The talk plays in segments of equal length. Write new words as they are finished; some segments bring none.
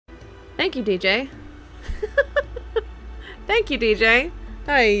Thank you, DJ. Thank you, DJ.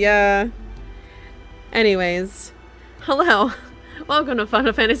 Anyways. Hello. Welcome to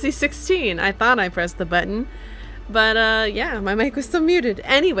Final Fantasy XVI. I thought I pressed the button. But, yeah, my mic was still muted.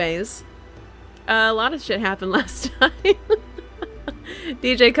 Anyways. A lot of shit happened last time.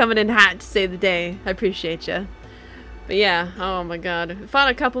 DJ coming in hot to save the day. I appreciate you. But yeah, oh my god. We fought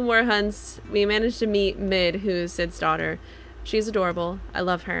a couple more hunts. We managed to meet Mid, who's Sid's daughter. She's adorable. I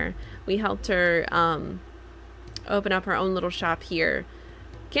love her. We helped her open up her own little shop here.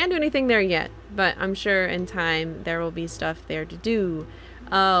 Can't do anything there yet, but I'm sure in time there will be stuff there to do.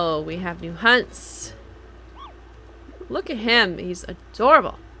 Oh, we have new hunts. Look at him. He's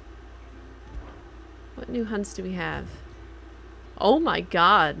adorable. What new hunts do we have? Oh my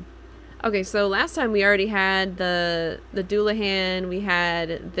god. Okay, so last time we already had the Doulahan, we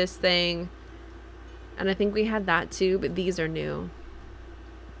had this thing, and I think we had that too, but these are new.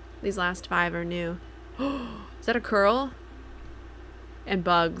 These last 5 are new. Is that a curl? And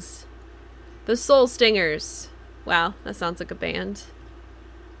bugs. The Soul Stingers. Wow, that sounds like a band.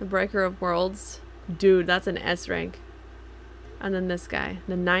 The Breaker of Worlds. Dude, that's an S rank. And then this guy,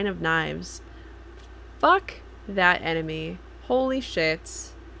 the 9 of Knives. Fuck that enemy. Holy shit.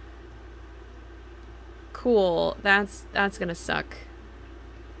 Cool. That's gonna suck.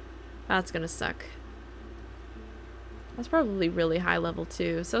 That's gonna suck. That's probably really high level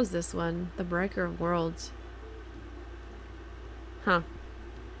too. So is this one. The Breaker of Worlds. Huh.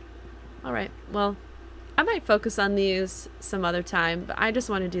 Alright, well, I might focus on these some other time, but I just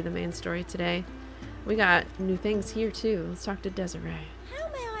want to do the main story today. We got new things here too. Let's talk to Desiree. How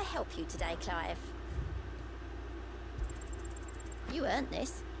may I help you today, Clive? You earned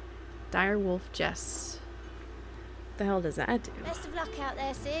this. Dire Wolf Jess. What the hell does that do? Best of luck out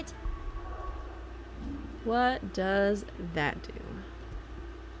there, Sid. What does that do?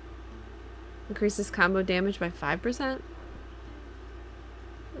 Increases combo damage by 5%?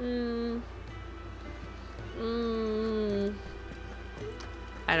 I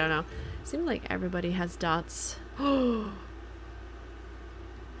don't know. Seems like everybody has dots. The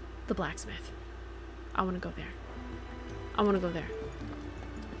blacksmith. I want to go there. I want to go there.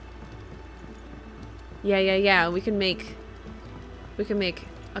 Yeah. We can make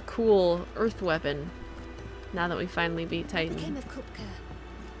a cool earth weapon now that we finally beat Titan.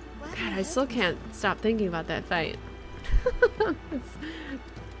 God, I still can't stop thinking about that fight. It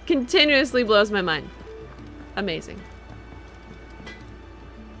continuously blows my mind. Amazing.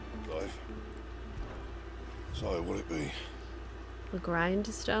 Clive. So, what it be? The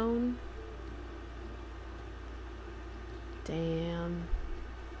grindstone. Damn.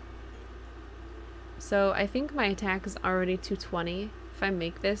 So I think my attack is already 220. If I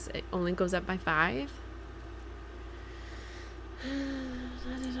make this, it only goes up by 5.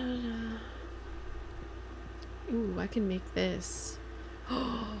 Ooh, I can make this.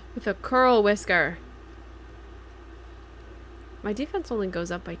 With a curl whisker. My defense only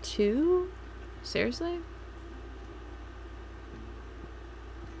goes up by 2? Seriously?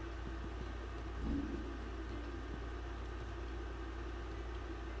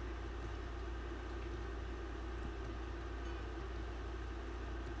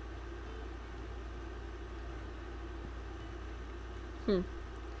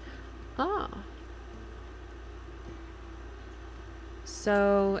 Oh.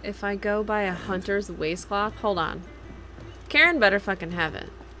 So, if I go by a hunter's waistcloth, hold on. Karen better fucking have it.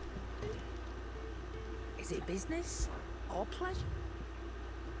 Is it business or pleasure?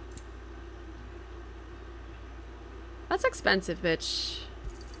 That's expensive, bitch.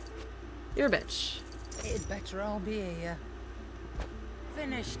 You're a bitch. It'd better all be here.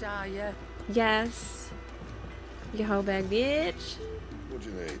 Finished, are you? Yes. You hoe bag bitch. What do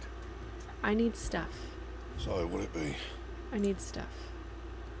you need? I need stuff. So, what it be? I need stuff.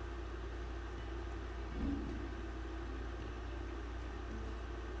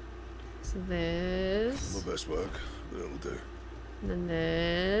 So this. My best work, but it'll do. And then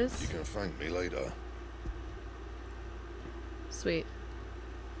this. You can thank me later. Sweet.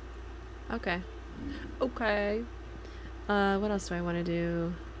 Okay. Okay. What else do I want to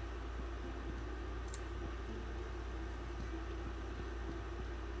do?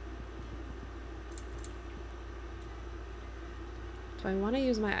 Do I want to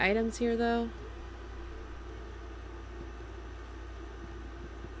use my items here, though?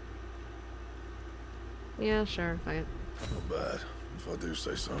 Yeah, sure. Fine. Not bad, if I do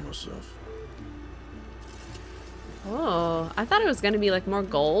say so myself. Oh, I thought it was going to be, like, more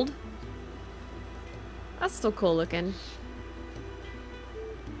gold. That's still cool looking.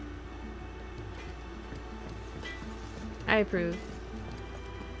 I approve.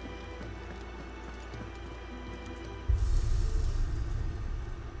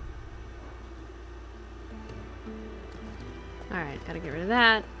 Alright, gotta get rid of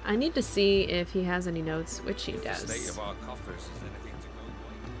that. I need to see if he has any notes, which he The state does. of our coffers is anything to go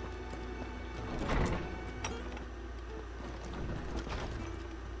by.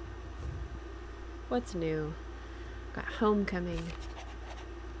 What's new? Got homecoming.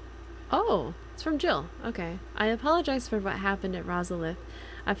 Oh, it's from Jill. Okay. I apologize for what happened at Rosalith.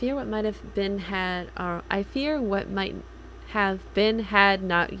 I fear what might have been had, or I fear what might have been had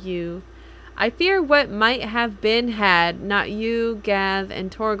not you. I fear what might have been had not you, Gav, and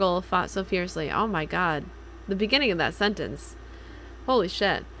Torgal fought so fiercely. Oh my god. The beginning of that sentence. Holy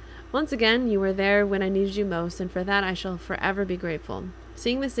shit. Once again, you were there when I needed you most, and for that I shall forever be grateful.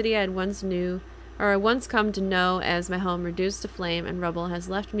 Seeing the city I had once come to know as my home reduced to flame and rubble has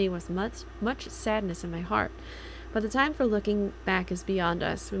left me with much sadness in my heart. But the time for looking back is beyond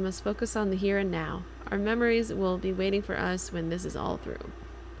us. We must focus on the here and now. Our memories will be waiting for us when this is all through.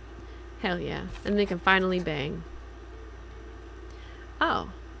 Hell yeah. And they can finally bang. Oh.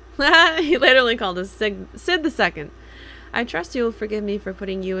 He literally called us Sid the Second. I trust you will forgive me for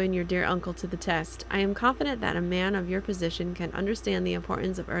putting you and your dear uncle to the test. I am confident that a man of your position can understand the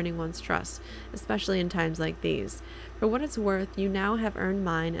importance of earning one's trust, especially in times like these. For what it's worth, you now have earned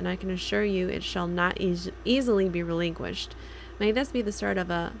mine, and I can assure you it shall not easily be relinquished. May this be the start of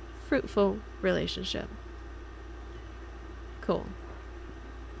a fruitful relationship. Cool.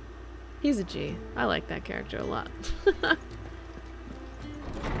 He's a G. I like that character a lot.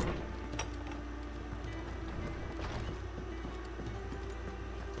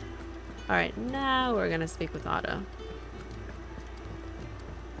 Alright, now we're gonna speak with Otto.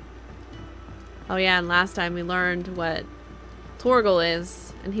 Oh yeah, and last time we learned what Torgal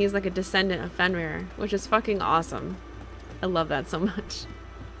is, and he's like a descendant of Fenrir, which is fucking awesome. I love that so much.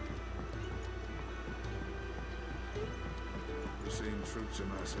 We're seeing troops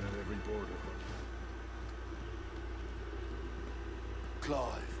amassing at every border.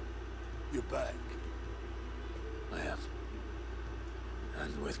 Clive, you're back. I am.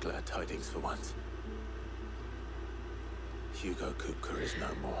 And with glad tidings for once. Hugo Kupka is no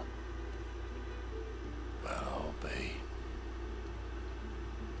more. Well, I'll be.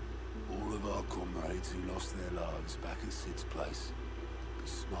 All of our comrades who lost their lives back at Sid's place be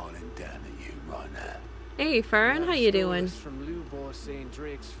smiling down at you right now. Hey Fern, how you doing? From Lubor saying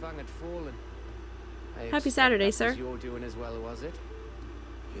Drake's fang had fallen. Happy Saturday, that sir. was you're doing as well, was it?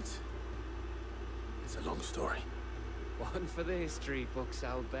 It's a long story. One for the history books,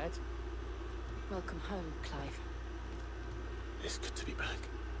 I'll bet. Welcome home, Clive. It's good to be back.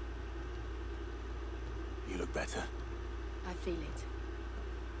 You look better. I feel it.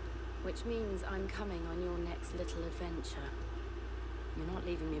 Which means I'm coming on your next little adventure. You're not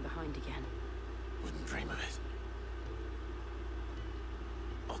leaving me behind again. Wouldn't dream of it.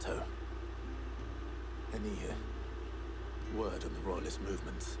 Otto, any word on the royalist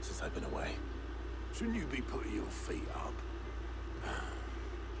movements since I've been away? Shouldn't you be putting your feet up?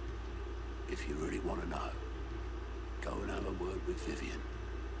 If you really want to know, go and have a word with Vivian.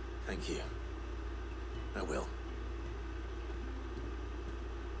 Thank you. I will.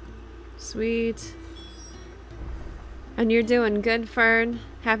 Sweet. And you're doing good, Fern.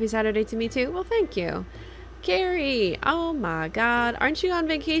 Happy Saturday to me too. Well, thank you. Carrie, oh my god. Aren't you on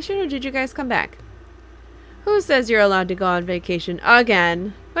vacation or did you guys come back? Who says you're allowed to go on vacation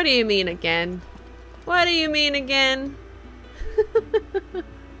again? What do you mean again? What do you mean again?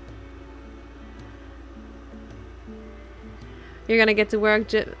 You're gonna get to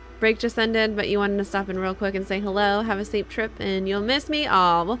work. Break just ended, but you wanted to stop in real quick and say hello. Have a safe trip, and you'll miss me.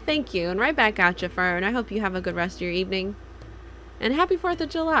 Aw, well, thank you. And right back at you, Fern. I hope you have a good rest of your evening. And happy 4th of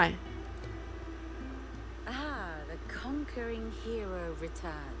July. Ah, the conquering hero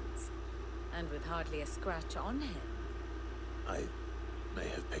returns. And with hardly a scratch on him. I may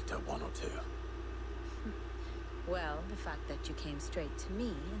have picked up one or two. Well, the fact that you came straight to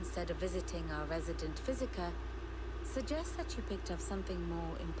me instead of visiting our resident physiker suggests that you picked up something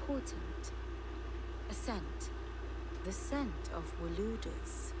more important. A scent. The scent of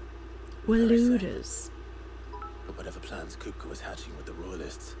Waludas. Waludas. But whatever plans Kupka was hatching with the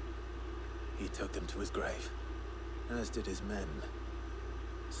royalists, he took them to his grave, as did his men,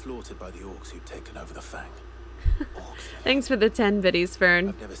 slaughtered by the orcs who'd taken over the Fang. Orcs. Thanks for the 10 biddies, Fern.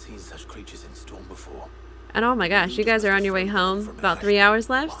 I've never seen such creatures in Storm before. And oh my gosh, you guys are on your way home. About 3 hours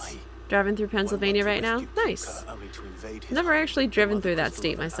left. Why? Driving through Pennsylvania right now. Nice. Never actually driven through that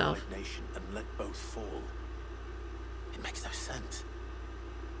state myself. And let both fall. It makes no sense.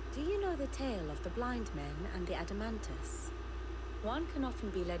 Do you know the tale of the blind men and the Adamantus? One can often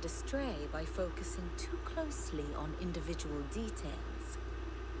be led astray by focusing too closely on individual details.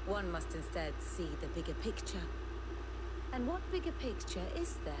 One must instead see the bigger picture. And what bigger picture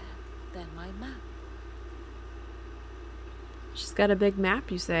is there than my map? She's got a big map,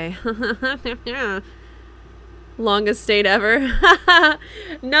 you say? Yeah. Longest state ever.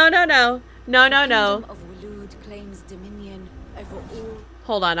 No, no, no. No, no, no. The kingdom of Waloed claims dominion over all.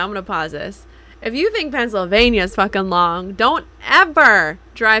 Hold on, I'm gonna pause this. If you think Pennsylvania's fucking long, don't ever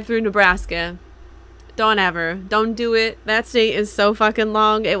drive through Nebraska. Don't ever. Don't do it. That state is so fucking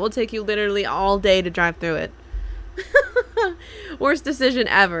long. It will take you literally all day to drive through it. Worst decision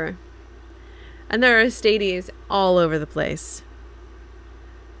ever. And there are stadies all over the place.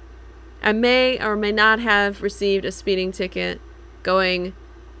 I may or may not have received a speeding ticket going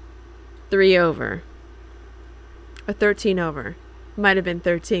 3 over. Or 13 over. Might have been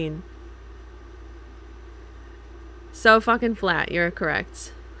 13. So fucking flat. You're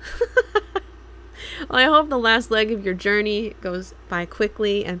correct. Well, I hope the last leg of your journey goes by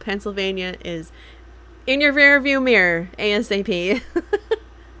quickly and Pennsylvania is in your rear view mirror ASAP.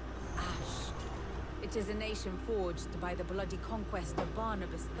 Ash. It is a nation forged by the bloody conquest of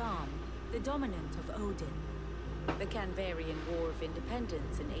Barnabas Tharm, the dominant of Odin. The Canvarian War of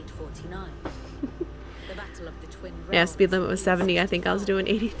Independence in 849. The Battle of the Twin Realms. Yeah, speed limit was 70. I think I was doing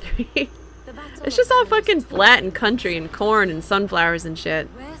 83. The Battle It's of just all Barnabas fucking Tharm. flat and country and corn and sunflowers and shit.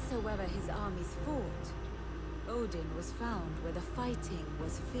 Wheresoever his armies fought, Odin was found where the fighting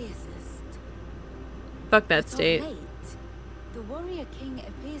was fiercest. Fuck that Of state. late, the warrior king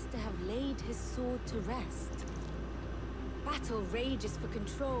appears to have laid his sword to rest. Battle rages for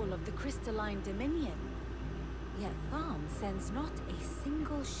control of the crystalline dominion. Yet Tharm sends not a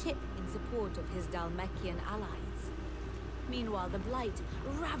single ship in support of his Dalmekian allies. Meanwhile, the Blight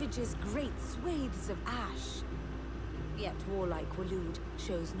ravages great swathes of ash. Yet warlike Waloed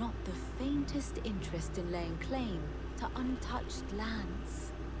shows not the faintest interest in laying claim to untouched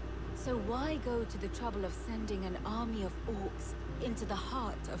lands. So why go to the trouble of sending an army of orcs into the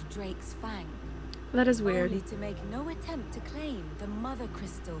heart of Drake's Fang? That is Only weird. to make no attempt to claim the Mother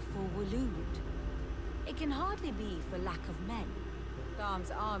Crystal for Waloed. It can hardly be for lack of men.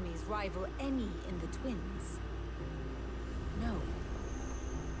 Tharm's armies rival any in the Twins. No.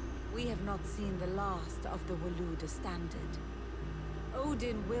 We have not seen the last of the Waloed standard.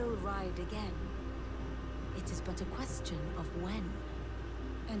 Odin will ride again. It is but a question of when.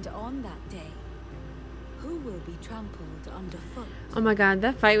 And on that day, who will be trampled underfoot? Oh my god,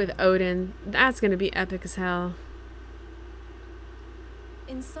 that fight with Odin, that's gonna be epic as hell.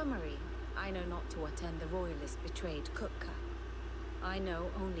 In summary, I know not to attend the royalist betrayed Kupka. I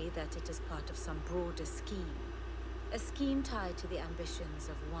know only that it is part of some broader scheme. A scheme tied to the ambitions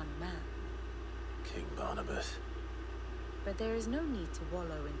of one man. King Barnabas. But there is no need to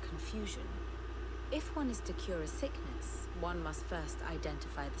wallow in confusion. If one is to cure a sickness, one must first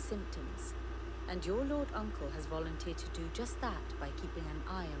identify the symptoms. And your Lord Uncle has volunteered to do just that by keeping an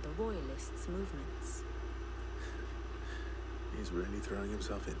eye on the royalists' movements. He's really throwing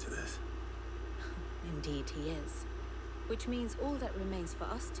himself into this. Indeed he is. Which means all that remains for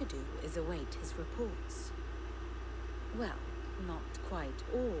us to do is await his reports. Well, not quite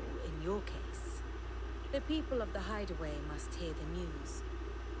all in your case. The people of the Hideaway must hear the news.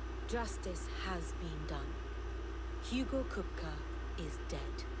 Justice has been done. Hugo Kupka is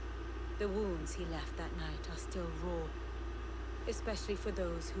dead. The wounds he left that night are still raw, especially for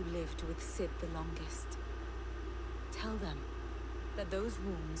those who lived with Sid the longest. Tell them that those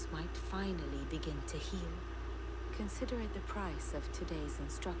wounds might finally begin to heal. Consider it the price of today's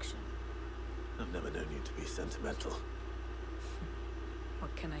instruction. I've never known you to be sentimental.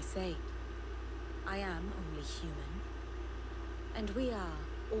 What can I say? I am only human. And we are,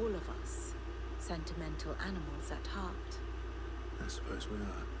 all of us, sentimental animals at heart. I suppose we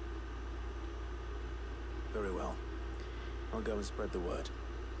are. Very well. I'll go and spread the word.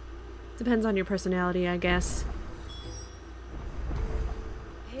 Depends on your personality, I guess.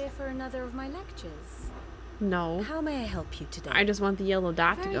 Here for another of my lectures. No. How may I help you today? I just want the yellow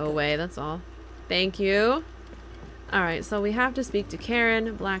dot to Very go good. away, that's all. Thank you. Alright, so we have to speak to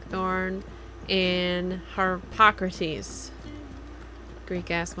Karen, Blackthorn, and Harpocrates.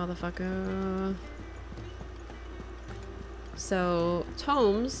 Greek-ass motherfucker. So,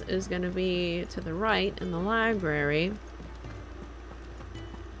 Tomes is going to be to the right in the library.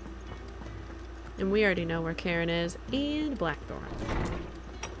 And we already know where Karen is, and Blackthorn.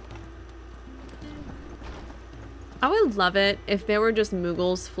 I would love it if there were just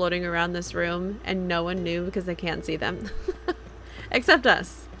Moogles floating around this room and no one knew because they can't see them. Except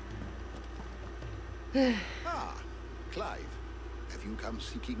us. Ah, Clive. Have you come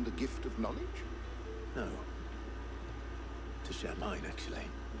seeking the gift of knowledge? No. To share mine, actually.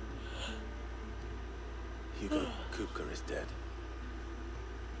 Hugo Kupka is dead.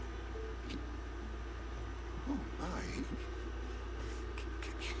 Oh my.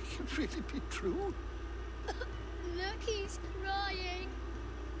 Can it really be true? Look, he's crying.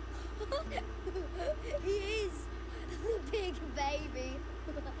 He is. The big baby.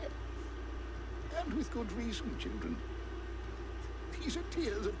 And with good reason, children. These are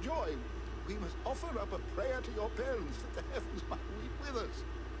tears of joy. We must offer up a prayer to your parents that the heavens might weep with us.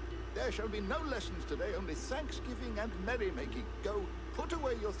 There shall be no lessons today, only thanksgiving and merrymaking. Go, put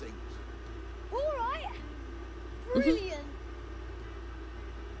away your things. All right. Brilliant.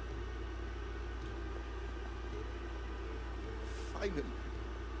 Finally,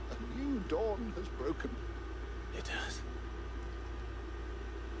 a new dawn has broken. It has.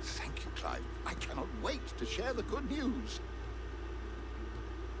 Thank you, Clive. I cannot wait to share the good news.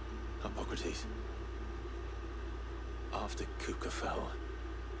 Hippocrates. After Kupka fell,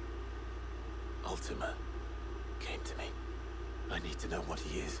 Ultima came to me. I need to know what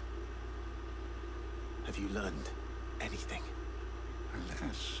he is. Have you learned anything?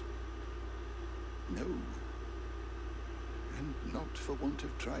 Alas, no. And not for want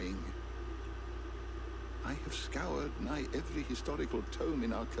of trying. I have scoured nigh every historical tome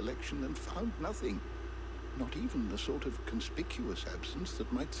in our collection and found nothing. Not even the sort of conspicuous absence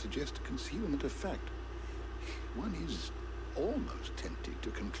that might suggest concealment of fact. One is almost tempted to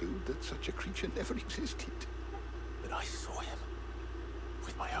conclude that such a creature never existed. But I saw him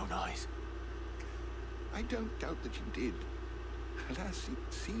with my own eyes. I don't doubt that you did. Alas,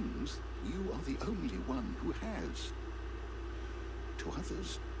 it seems you are the only one who has. To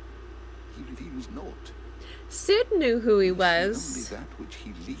others, he reveals naught. Sid knew who he We see was. only that which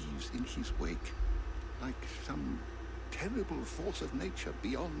he leaves in his wake, like some terrible force of nature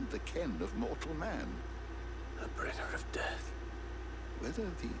beyond the ken of mortal man. A bringer of death. Whether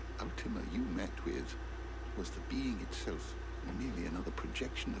the Ultima you met with was the being itself, or merely another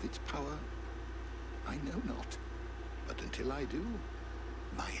projection of its power, I know not. But until I do,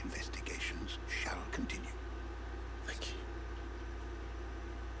 my investigations shall continue. Thank you.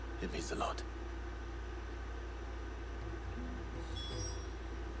 It means a lot.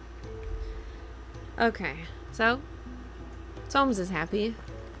 Okay, so Soames is happy.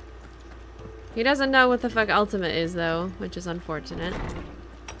 He doesn't know what the fuck Ultima is, though, which is unfortunate.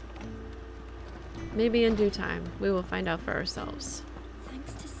 Maybe in due time, we will find out for ourselves.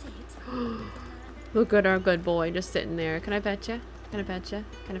 Thanks to Sid. Look at our good boy just sitting there. Can I pet ya? Can I pet ya?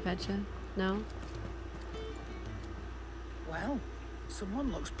 Can I pet ya? No? Well,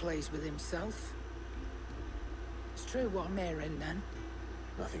 someone looks pleased with himself. It's true what I'm hearing, then.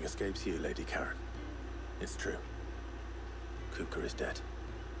 Nothing escapes you, Lady Karen. It's true. Kupka is dead.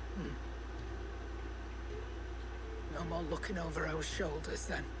 No more looking over our shoulders,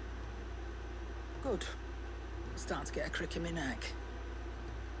 then. Good. I'm starting to get a crick in my neck.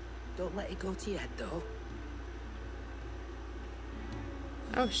 Don't let it go to your head, though.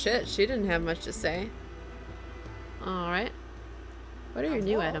 Oh shit, she didn't have much to say. Alright. What are your And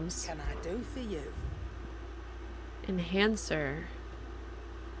new what items? can I do for you? Enhancer.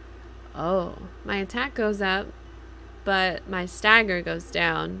 Oh, my attack goes up, but my stagger goes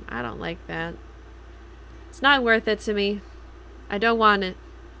down. I don't like that. It's not worth it to me. I don't want it.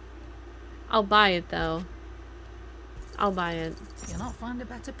 I'll buy it, though. I'll buy it. You'll not find a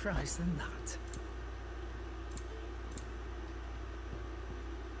better price than that.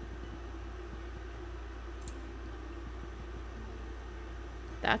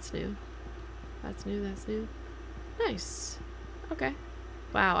 That's new. That's new, that's new. Nice. Okay.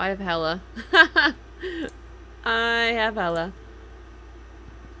 Wow, I have hella. I have hella.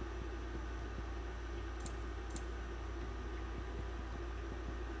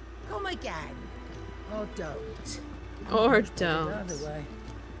 Come again. Or don't. Or Put it don't. either way.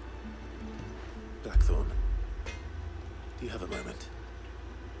 Blackthorn, do you have a moment?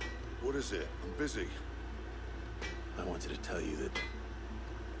 What is it? I'm busy. I wanted to tell you that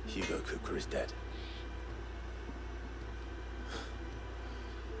Hugo Kupka is dead.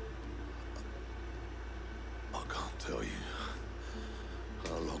 I can't tell you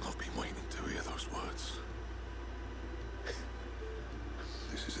how long I've been waiting to hear those words.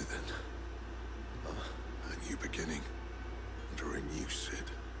 This is it then. A new beginning under a new Sid.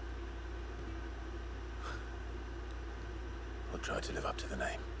 I'll try to live up to the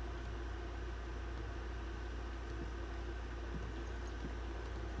name.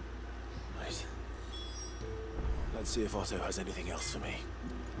 Right. Let's see if Otto has anything else for me.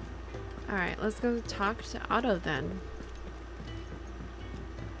 Alright, let's go talk to Otto then.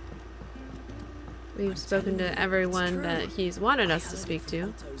 We've spoken to everyone that he's wanted us to speak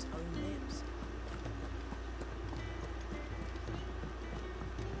to.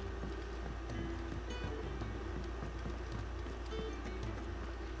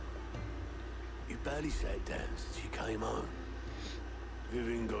 barely sat down since you came home.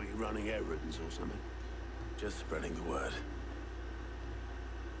 Vivian got you running errands or something? Just spreading the word.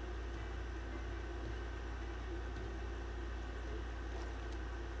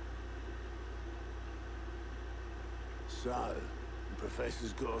 So, the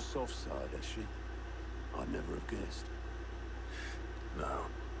Professor's got a soft side, has she? I'd never have guessed. No.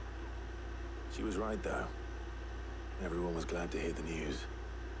 She was right, though. Everyone was glad to hear the news.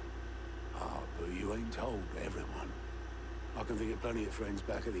 Ah, but you ain't told everyone. I can think of plenty of friends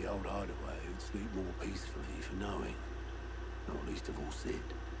back at the old hideaway who'd sleep more peacefully for knowing. Not least of all Sid.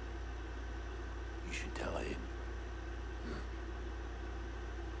 You should tell him.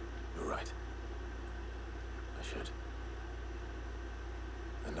 You're right. I should.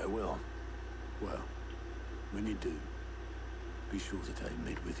 And I will. Well, when you do, be sure to take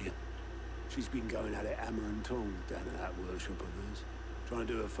Mid with you. She's been going at it hammer and tongs down at that workshop of hers, trying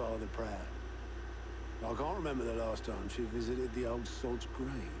to do her father proud. I can't remember the last time she visited the old sod's grave.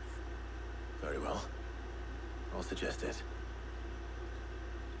 Very well. I'll suggest it.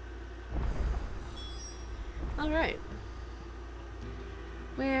 Alright.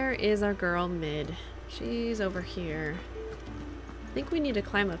 Where is our girl Mid? She's over here. I think we need to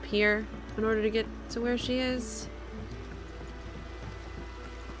climb up here in order to get to where she is.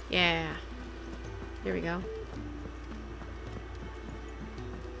 Yeah. Here we go.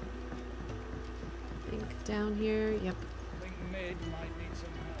 I think down here, yep. I think Mid might need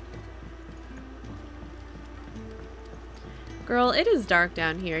some help. Girl, it is dark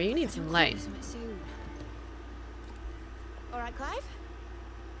down here. You need some light. Alright, Clive?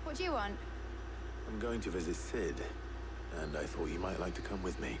 What do you want? I'm going to visit Sid, and I thought you might like to come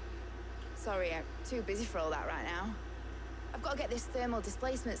with me. Sorry, I'm too busy for all that right now. I've got to get this thermal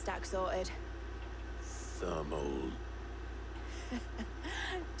displacement stack sorted. Thermal...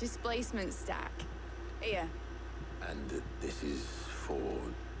 Displacement stack. Here. And this is for...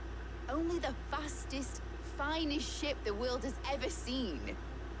 Only the fastest, finest ship the world has ever seen.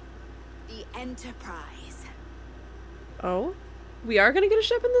 The Enterprise. Oh? We are gonna get a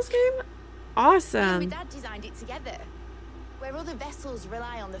ship in this game? Awesome. My dad designed it together. Where other vessels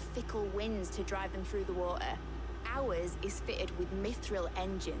rely on the fickle winds to drive them through the water, ours is fitted with mithril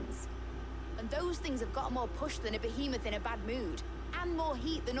engines. And those things have got more push than a behemoth in a bad mood, and more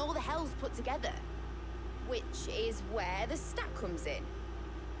heat than all the hells put together. Which is where the stack comes in.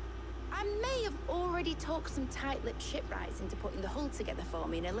 I may have already talked some tight-lipped shipwrights into putting the hull together for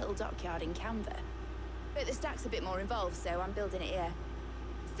me in a little dockyard in Canva. But the stack's a bit more involved, so I'm building it here.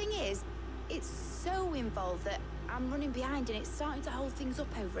 Thing is, it's so involved that I'm running behind and it's starting to hold things up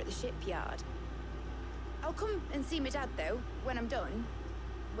over at the shipyard. I'll come and see my dad, though, when I'm done.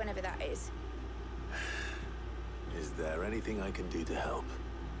 Whenever that is. Is there anything I can do to help?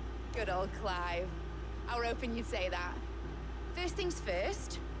 Good old Clive. I were hoping you'd say that. First things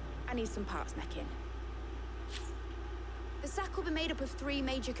first, I need some parts meching. The stack will be made up of 3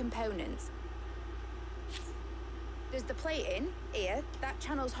 major components. There's the plating, here, that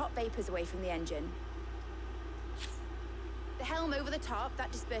channels hot vapors away from the engine. The helm over the top,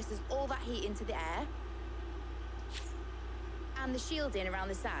 that disperses all that heat into the air. And the shielding around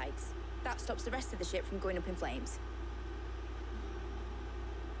the sides. That stops the rest of the ship from going up in flames.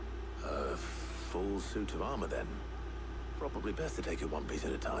 A full suit of armor, then. Probably best to take it one piece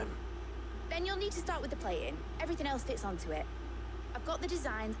at a time. Then you'll need to start with the plating. Everything else fits onto it. I've got the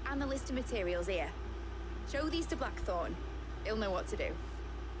designs and the list of materials here. Show these to Blackthorn. He'll know what to do.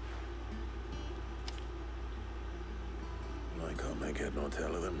 I can't make head nor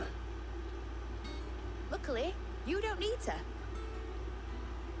tail of them. Luckily, you don't need to.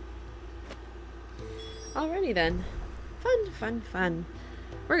 Alrighty then. Fun, fun, fun.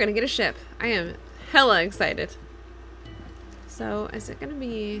 We're gonna get a ship. I am hella excited. So, is it gonna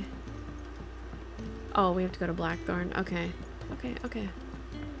be... Oh, we have to go to Blackthorn. Okay. Okay, okay.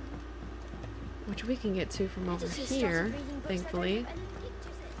 Which we can get to from over here, thankfully.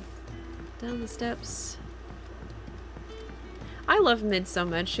 Down the steps. I love Mid so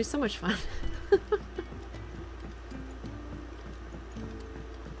much. She's so much fun.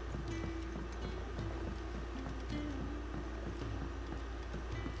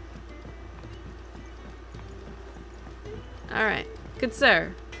 Alright. Good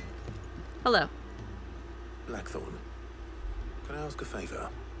sir. Hello. Blackthorn, can I ask a favor?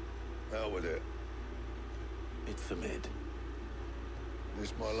 Hell with it. It's for Mid.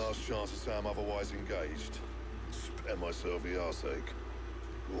 This my last chance to say I'm otherwise engaged. Spare myself the arseache.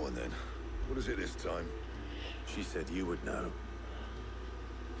 Go on then. What is it this time? She said you would know.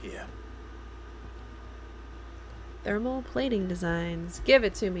 Here. Thermal plating designs. Give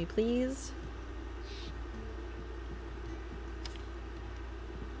it to me, please.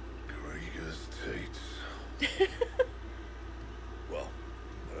 Well,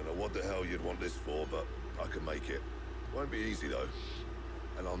 I don't know what the hell you'd want this for, but I can make it. Won't be easy, though.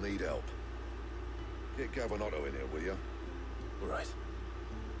 And I'll need help. Get Gav and Otto in here, will you? All right.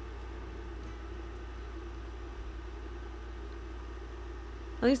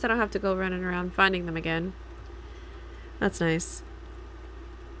 At least I don't have to go running around finding them again. That's nice.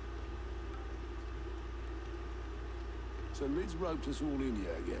 So Lid's roped us all in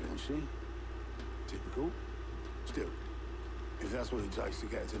here again, has she? Typical. Still, if that's what it takes to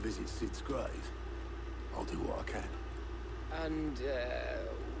get to visit Sid's grave, I'll do what I can. And,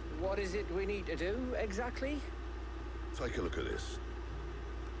 what is it we need to do, exactly? Take a look at this.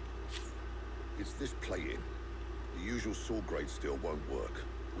 It's this plating. The usual saw grade steel won't work.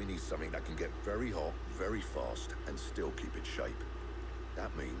 We need something that can get very hot, very fast, and still keep its shape.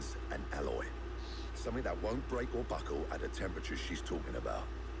 That means an alloy. Something that won't break or buckle at the temperatures she's talking about.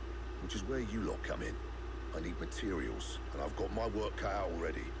 Which is where you lot come in. I need materials, and I've got my work cut out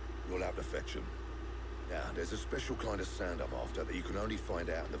already. You'll have to fetch them. Now, there's a special kind of sand I'm after that you can only find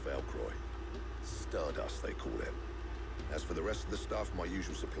out in the Velcroy. Stardust, they call it. As for the rest of the stuff, my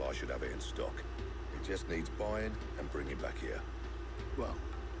usual supply should have it in stock. It just needs buying and bringing back here. Well,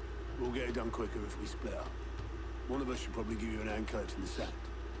 we'll get it done quicker if we split up. One of us should probably give you an hand collecting the sand.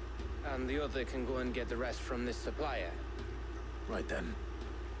 And the other can go and get the rest from this supplier. Right then.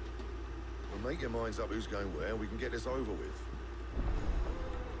 Well, make your minds up who's going where, and we can get this over with.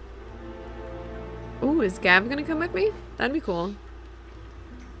 Ooh, is Gav gonna come with me? That'd be cool.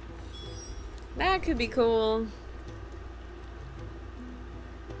 That could be cool.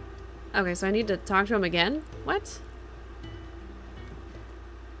 Okay, so I need to talk to him again? What?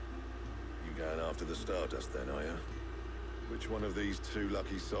 You going after the Stardust then, are you? Which one of these two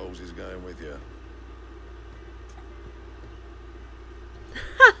lucky souls is going with you?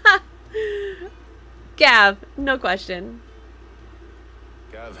 Gav, no question.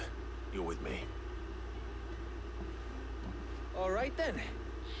 Gav, you're with me. All right, then.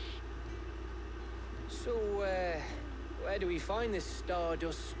 So, where do we find this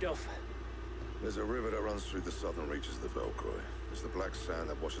Stardust stuff? There's a river that runs through the southern reaches of the Velcroy. It's the black sand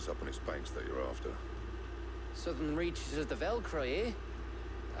that washes up on its banks that you're after. Southern reaches of the Velcroy, eh?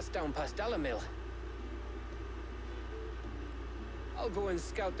 That's down past Alamil. I'll go and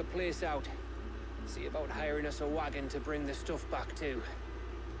scout the place out. See about hiring us a wagon to bring the stuff back to.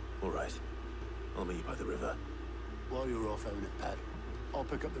 All right. I'll meet you by the river. While you're off having a paddle, I'll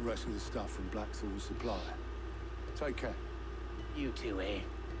pick up the rest of the stuff from Blackthorn's supplier. Take care. You two, eh?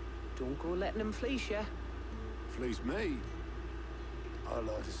 Don't go letting them fleece ya. Fleece me? I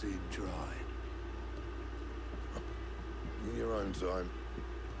like to see him try. In your own time.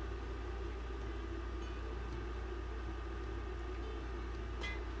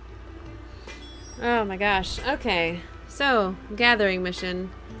 Oh my gosh. Okay. So, gathering mission.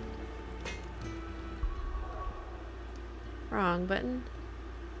 Wrong button.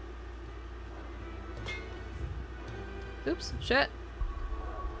 Oops. Shit.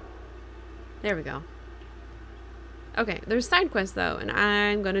 There we go. Okay. There's side quests though, and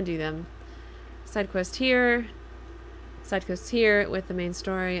I'm gonna do them. Side quest here. Side quest here with the main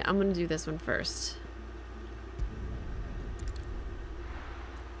story. I'm gonna do this one first.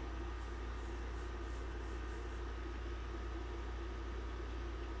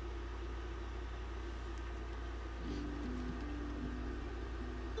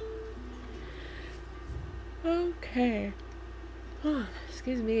 Okay. Oh,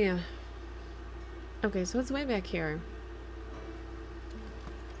 excuse me. Okay, so it's way back here.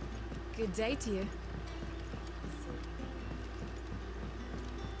 Good day to you.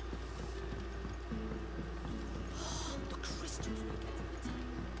 The crystals will get it.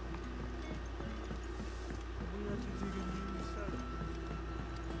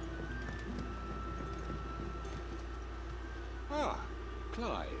 Ah,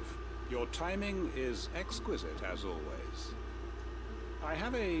 Clive. Your timing is exquisite, as always. I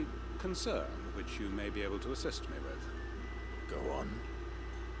have a concern which you may be able to assist me with. Go on.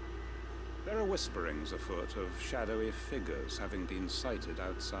 There are whisperings afoot of shadowy figures having been sighted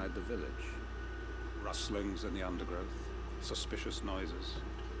outside the village. Rustlings in the undergrowth, suspicious noises.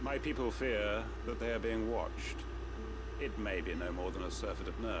 My people fear that they are being watched. It may be no more than a surfeit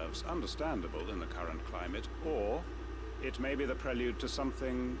of nerves, understandable in the current climate, or it may be the prelude to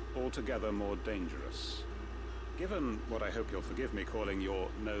something altogether more dangerous. Given what I hope you'll forgive me calling your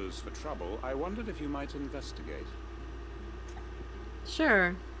nose for trouble, I wondered if you might investigate.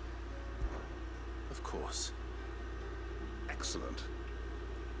 Sure. Of course. Excellent.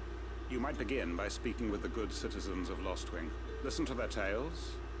 You might begin by speaking with the good citizens of Lostwing. Listen to their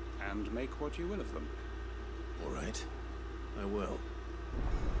tales, and make what you will of them. All right, I will.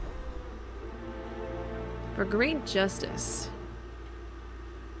 For great justice.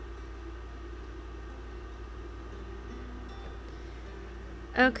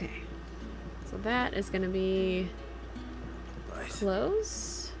 Okay. So that is going to be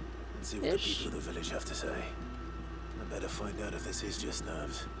close. Let's see what the people of the village have to say. I better find out if this is just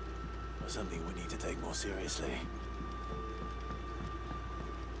nerves or something we need to take more seriously.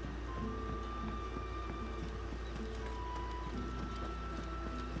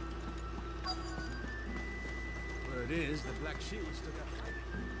 Word is the Black Shields took a hiding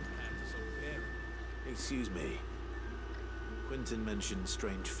hand to some bearing. Excuse me. Quentin mentioned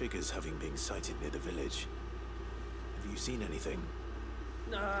strange figures having been sighted near the village. Have you seen anything?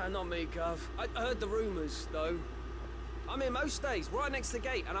 Nah, not me, Gov. I heard the rumours, though. I'm here most days, right next to the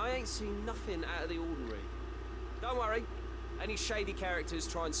gate, and I ain't seen nothing out of the ordinary. Don't worry. Any shady characters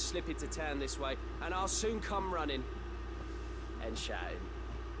try and slip into town this way, and I'll soon come running. And shouting,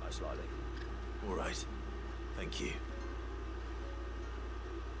 most likely. All right. Thank you.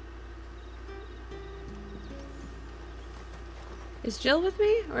 Is Jill with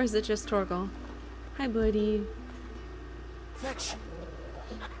me, or is it just Torgal? Hi, buddy. Fetch.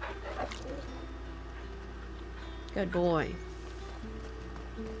 Good boy.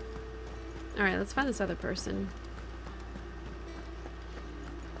 Alright, let's find this other person.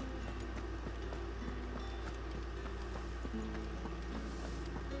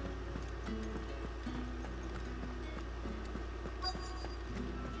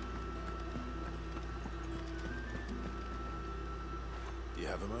 Do you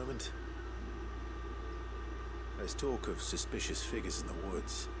have a moment? There's talk of suspicious figures in the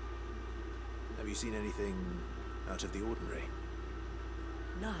woods. Have you seen anything out of the ordinary?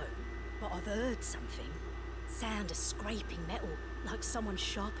 No, but I've heard something. Sound of scraping metal, like someone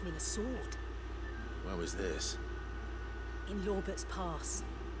sharpening a sword. Where was this? In Lorbert's Pass.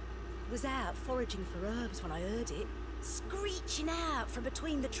 Was out foraging for herbs when I heard it, screeching out from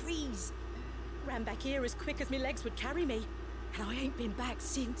between the trees. Ran back here as quick as my legs would carry me, and I ain't been back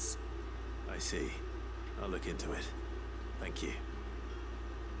since. I see. I'll look into it. Thank you.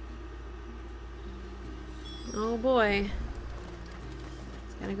 Oh boy.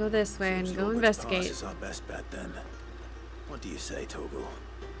 It's gotta go this way and go investigate. Pass is our best bet then. What do you say, Torgal?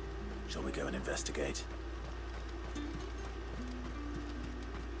 Shall we go and investigate?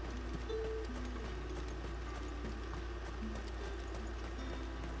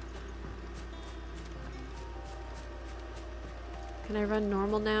 Can I run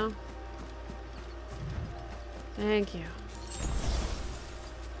normal now? Thank you.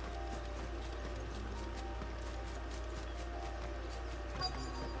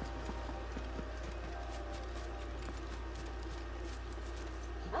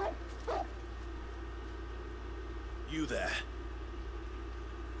 You there.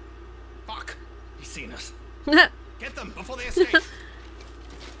 Fuck! He's seen us. Get them before they escape!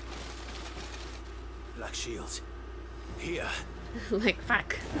 Black Shields. Here. Like,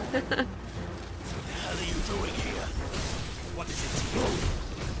 fuck. What the hell are you doing here? What is it to you?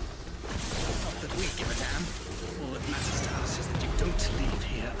 Not that we give a damn. All that matters to us is that you don't leave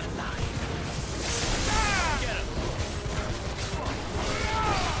here alive. Get him!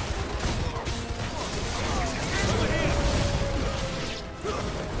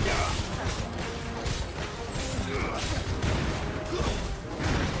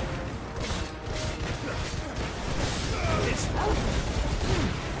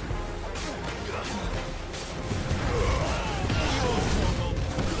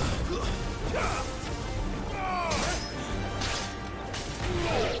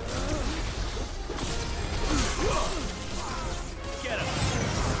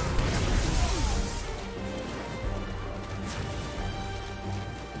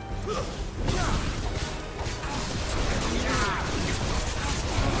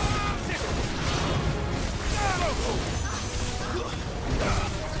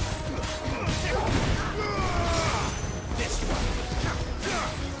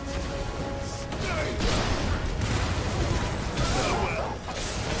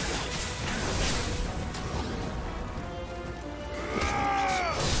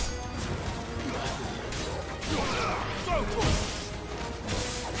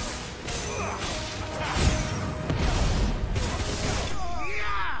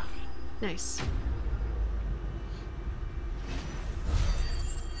 Nice.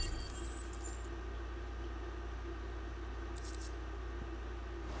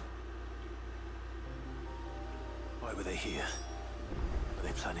 Why were they here? Are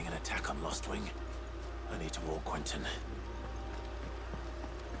they planning an attack on Lostwing? I need to warn Quentin.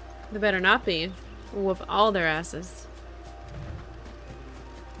 They better not be. Whoop all their asses.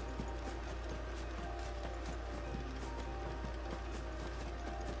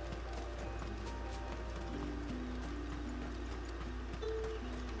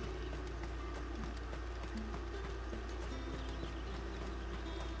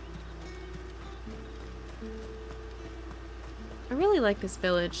 I really like this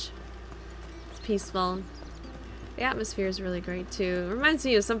village. It's peaceful. The atmosphere is really great too. It reminds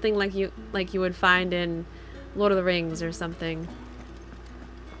me of something like you would find in Lord of the Rings or something.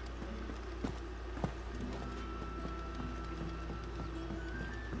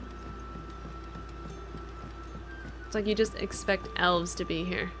 It's like you just expect elves to be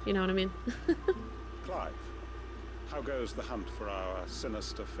here. You know what I mean? Clive, how goes the hunt for our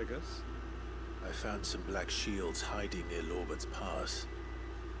sinister figures? I found some black shields hiding near Lorbert's Pass.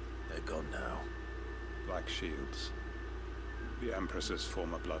 They're gone now. Black shields. The Empress's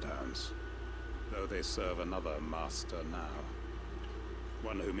former bloodhounds. Though they serve another master now.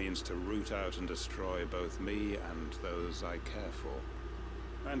 One who means to root out and destroy both me and those I care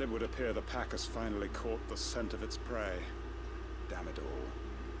for. And it would appear the pack has finally caught the scent of its prey. Damn it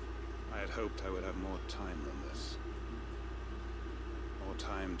all. I had hoped I would have more time than this. More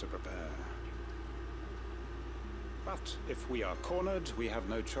time to prepare. But if we are cornered, we have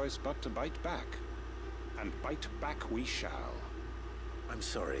no choice but to bite back. And bite back we shall. I'm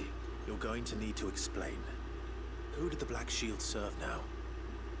sorry. You're going to need to explain. Who did the Black Shield serve now?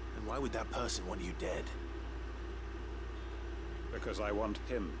 And why would that person want you dead? Because I want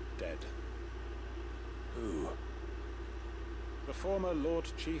him dead. Who? The former Lord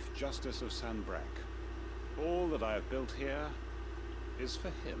Chief Justice of Sanbreque. All that I have built here is for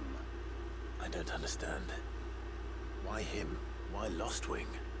him. I don't understand. Why him? Why Lostwing?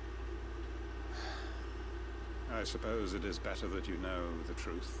 I suppose it is better that you know the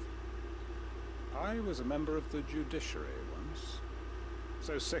truth. I was a member of the judiciary once.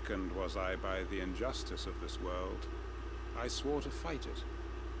 So sickened was I by the injustice of this world, I swore to fight it.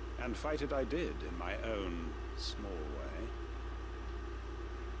 And fight it I did in my own small way.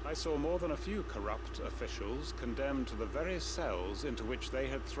 I saw more than a few corrupt officials condemned to the very cells into which they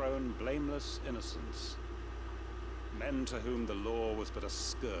had thrown blameless innocents. Men to whom the law was but a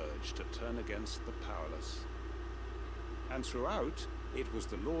scourge to turn against the powerless. And throughout, it was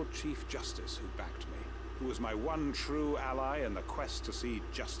the Lord Chief Justice who backed me, who was my one true ally in the quest to see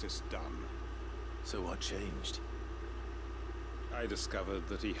justice done. So what changed? I discovered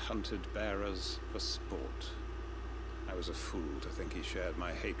that he hunted bearers for sport. I was a fool to think he shared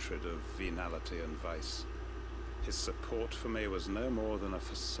my hatred of venality and vice. His support for me was no more than a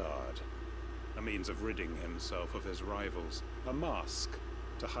facade. A means of ridding himself of his rivals, a mask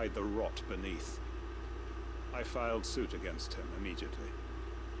to hide the rot beneath. I filed suit against him immediately.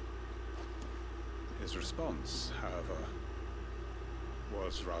 His response, however,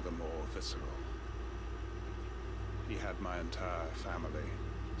 was rather more visceral. He had my entire family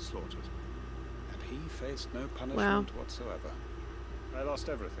slaughtered, and he faced no punishment whatsoever. I lost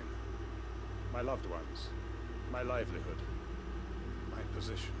everything. My loved ones, my livelihood, my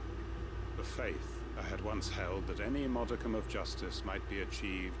position. The faith I had once held that any modicum of justice might be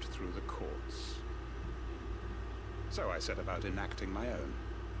achieved through the courts. So I set about enacting my own.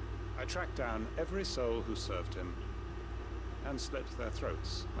 I tracked down every soul who served him, and slit their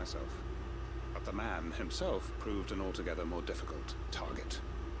throats myself. But the man himself proved an altogether more difficult target.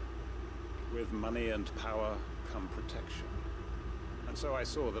 With money and power come protection. And so I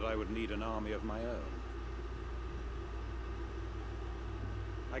saw that I would need an army of my own.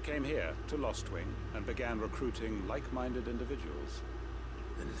 I came here to Lostwing and began recruiting like-minded individuals.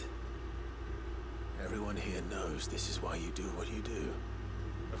 And everyone here knows this is why you do what you do.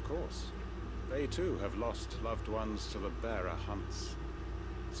 Of course. They too have lost loved ones to the bearer hunts.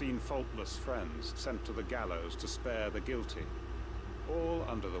 Seen faultless friends sent to the gallows to spare the guilty. All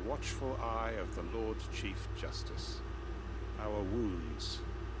under the watchful eye of the Lord Chief Justice. Our wounds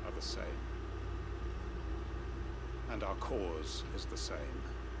are the same. And our cause is the same.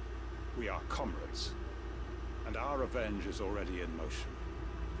 We are comrades. And our revenge is already in motion.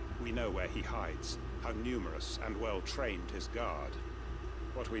 We know where he hides, how numerous and well-trained his guard.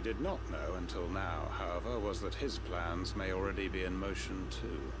 What we did not know until now, however, was that his plans may already be in motion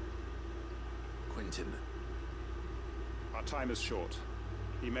too. Quentin. Our time is short.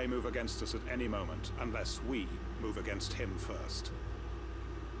 He may move against us at any moment, unless we move against him first.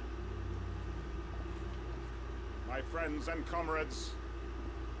 My friends and comrades,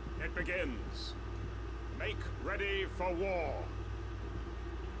 it begins. Make ready for war.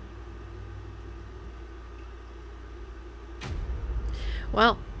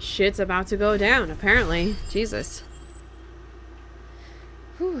 Well, shit's about to go down, apparently. Jesus.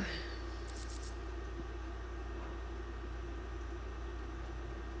 Whew.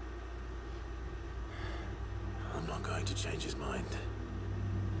 I'm not going to change his mind.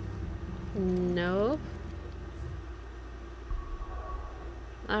 Nope.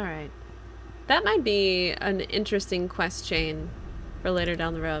 Alright. That might be an interesting quest chain for later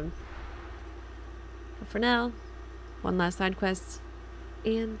down the road. But for now, one last side quest,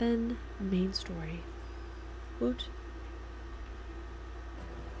 and then main story. Woot.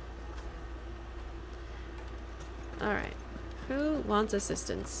 Alright. Who wants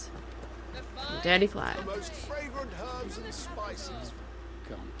assistance? Daddy Fly. The most fragrant herbs and spices.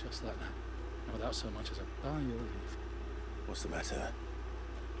 Go on, just like that. Without so much as a bow your leave. What's the matter?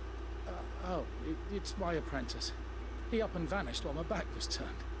 It's my apprentice. He up and vanished while my back was turned.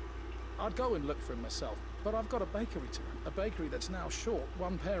 I'd go and look for him myself, but I've got a bakery to run. A bakery that's now short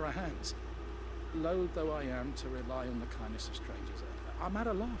one pair of hands. Loath though I am to rely on the kindness of strangers, I'm at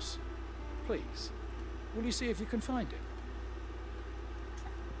a loss. Please, will you see if you can find him?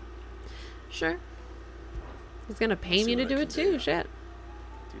 Sure. He's gonna pay me to do it too, shit.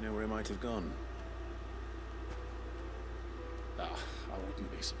 Do you know where he might have gone? I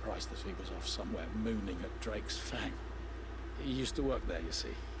wouldn't be surprised if he was off somewhere mooning at Drake's Fang. He used to work there, you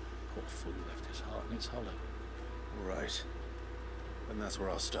see. Poor fool left his heart in its hollow. All right. Then that's where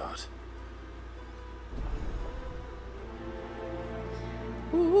I'll start.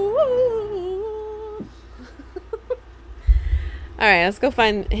 Alright, let's go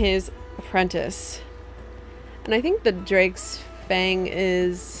find his apprentice. And I think the Drake's Fang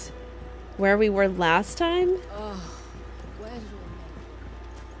is where we were last time.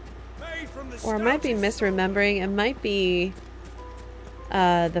 Or I might be misremembering. It might be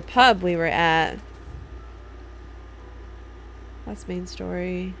the pub we were at. That's main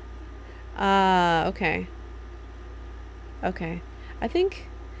story. Okay. Okay. I think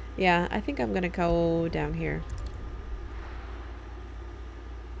I'm gonna go down here.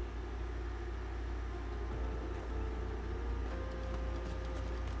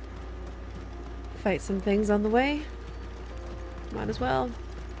 Fight some things on the way. Might as well.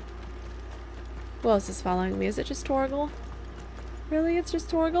 Who else is following me? Is it just Torgal? Really? It's just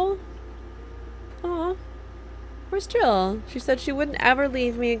Torgal? Aw. Where's Jill? She said she wouldn't ever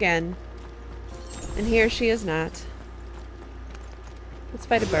leave me again. And here she is not. Let's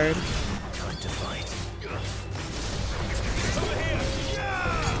fight a bird. Time to fight.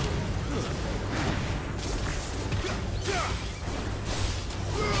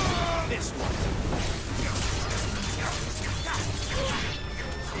 This one.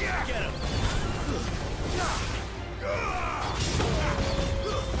 Get him.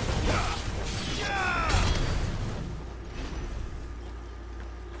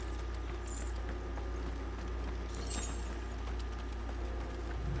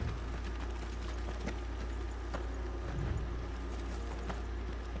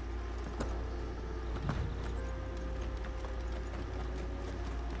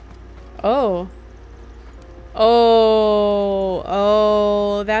 Oh. Oh.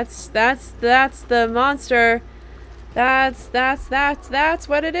 Oh, that's the monster. That's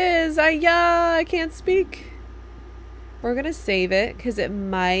what it is. I can't speak. We're gonna save it because it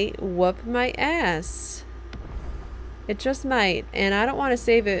might whoop my ass. It just might, and I don't want to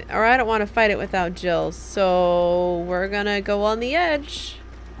save it, or I don't want to fight it without Jill. So we're gonna go on the edge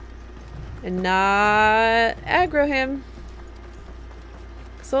and not aggro him.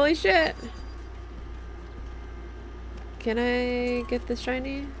 'Cause holy shit. Can I get the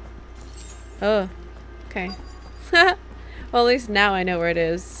shiny? Oh, okay. Well, at least now I know where it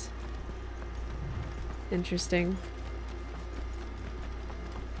is. Interesting.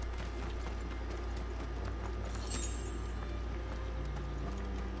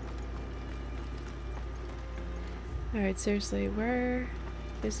 Alright, seriously, where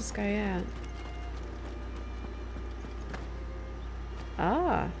is this guy at?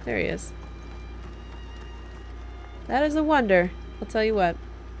 Ah, there he is. That is a wonder, I'll tell you what.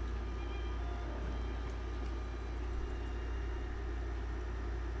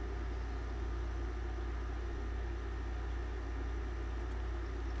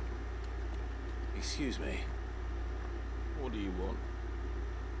 Excuse me. What do you want?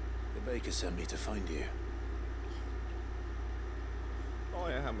 The baker sent me to find you.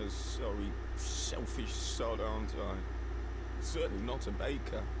 I am a sorry, selfish sod, aren't I? Certainly not a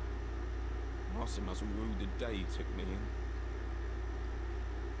baker. Master must have ruled the day he took me in.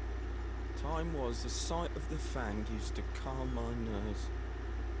 Time was the sight of the Fang used to calm my nerves.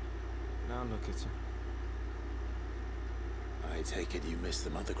 Now look at her. I take it you missed the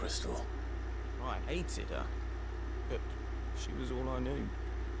Mother Crystal. I hated her, but she was all I knew.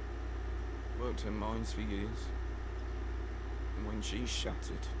 Worked her mines for years. And when she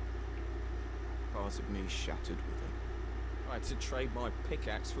shattered, part of me shattered with her. I had to trade my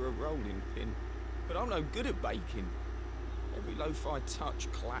pickaxe for a rolling pin, but I'm no good at baking. Every loaf I touch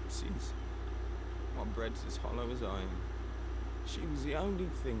collapses. My bread's as hollow as I am. She was the only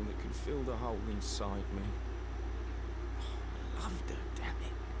thing that could fill the hole inside me. I loved her, damn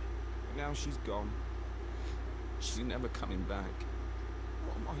it. But now she's gone. She's never coming back.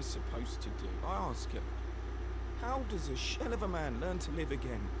 What am I supposed to do? I ask her. How does a shell of a man learn to live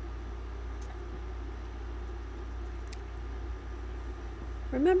again?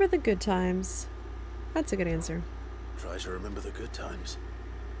 Remember the good times. That's a good answer. Try to remember the good times.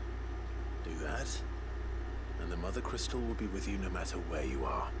 Do that, and the Mother Crystal will be with you no matter where you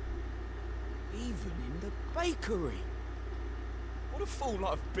are. Even in the bakery. What a fool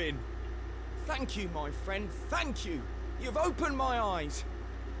I've been. Thank you, my friend. Thank you. You've opened my eyes.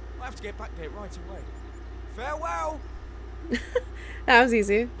 I have to get back there right away. Farewell. That was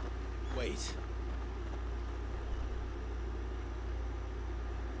easy. Wait.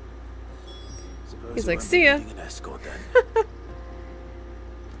 He's like, see ya.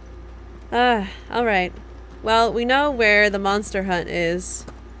 Alright. Well, we know where the monster hunt is.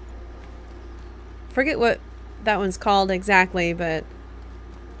 Forget what that one's called exactly, but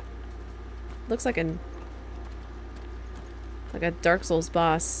looks like a Dark Souls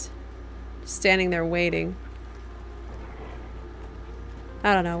boss standing there waiting.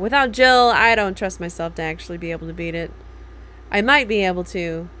 I don't know. Without Jill, I don't trust myself to actually be able to beat it. I might be able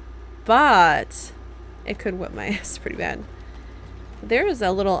to, but it could whip my ass pretty bad. There is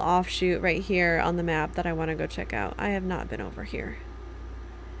a little offshoot right here on the map that I want to go check out. I have not been over here.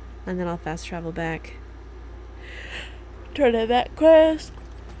 And then I'll fast travel back. Turn in that quest.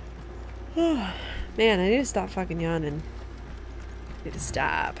 Oh, man, I need to stop fucking yawning. I need to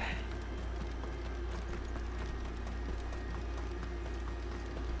stop.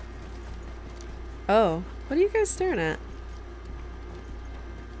 Oh, what are you guys staring at?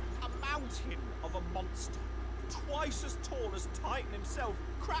 A mountain of a monster, twice as tall as Titan himself,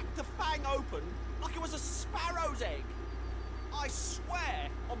 cracked the fang open like it was a sparrow's egg. I swear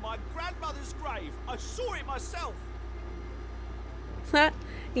on my grandmother's grave, I saw it myself.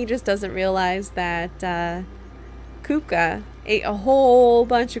 He just doesn't realize that Kupka ate a whole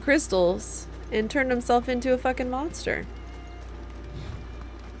bunch of crystals and turned himself into a fucking monster.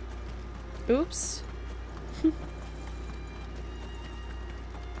 Oops.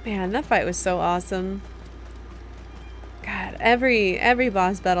 Man, that fight was so awesome. God, every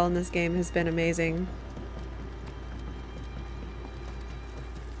boss battle in this game has been amazing.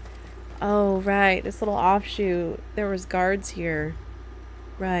 Oh, right. This little offshoot. There was guards here.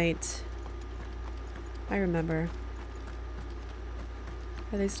 Right. I remember.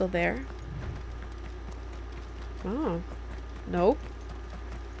 Are they still there? Oh. Nope.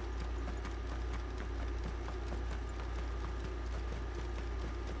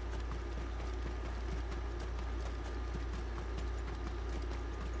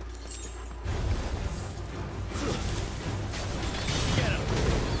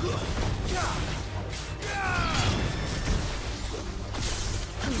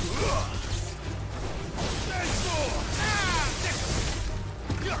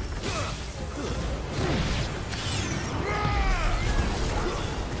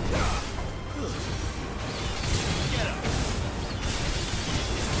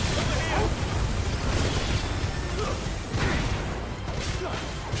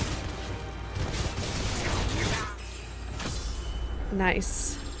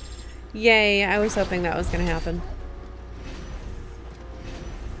 Nice. Yay, I was hoping that was gonna happen.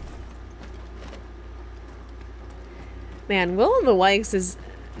 Man, Will of the Wisps is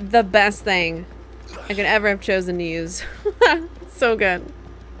the best thing I could ever have chosen to use. So good.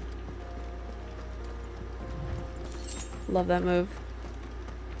 Love that move.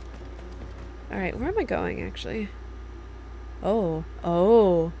 Alright, where am I going actually? Oh.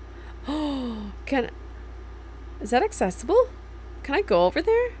 Oh. Oh. Is that accessible? Can I go over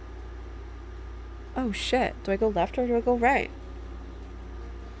there? Oh shit. Do I go left or do I go right?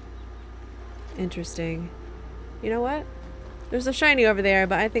 Interesting. You know what? There's a shiny over there,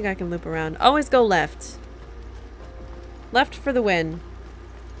 but I think I can loop around. Always go left. Left for the win.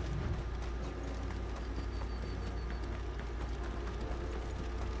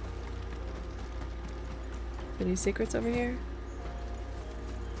 Any secrets over here?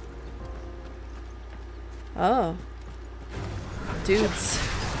 Oh. Dudes.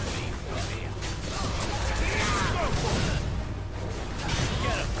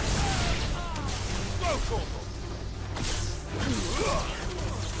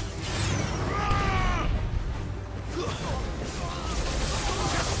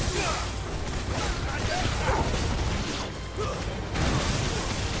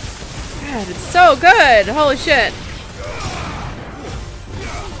 God, it's so good! Holy shit!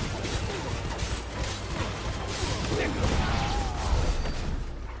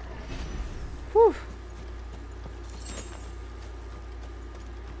 Whew.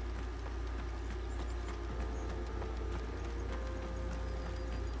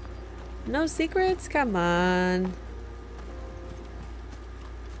 No secrets? Come on.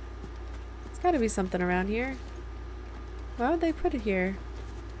 There's gotta be something around here. Why would they put it here?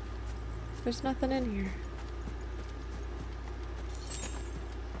 There's nothing in here.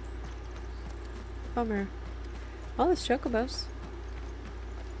 Bummer. All those chocobos.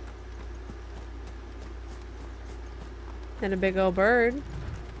 And a big old bird.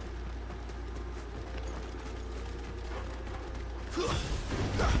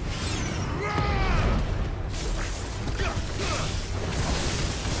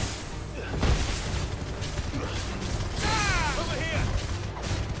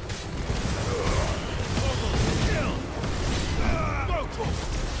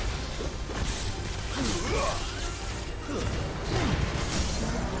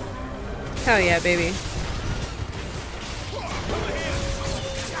 Hell yeah, baby.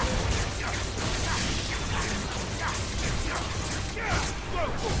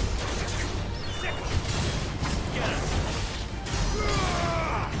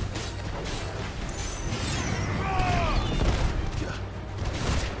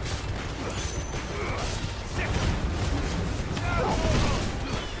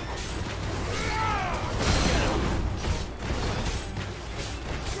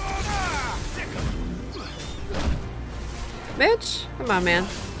 Bitch, come on, man.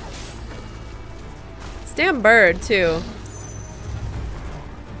 This damn bird, too.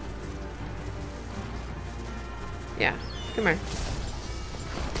 Yeah, come here.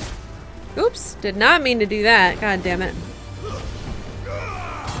 Oops, did not mean to do that. God damn it.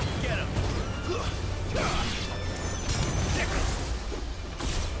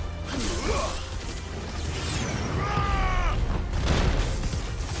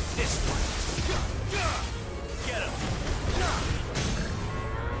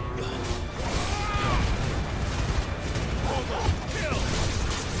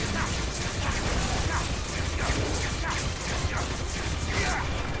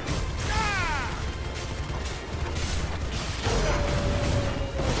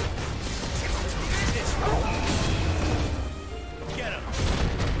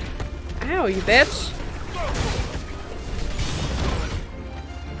 Ow, you bitch.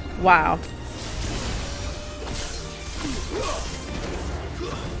 Wow.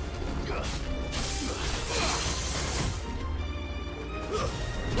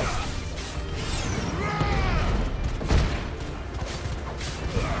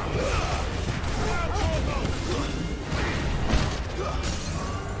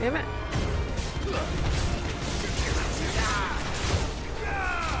 Damn it.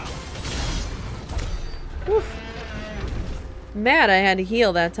 Oof. Mad I had to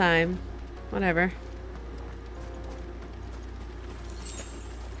heal that time. Whatever.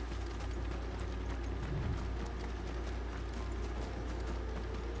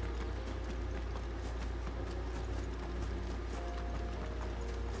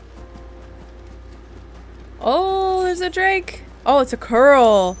 Oh, there's a drake. Oh, it's a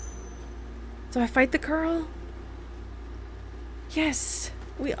curl. Do I fight the curl? Yes.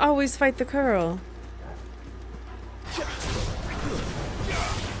 We always fight the curl.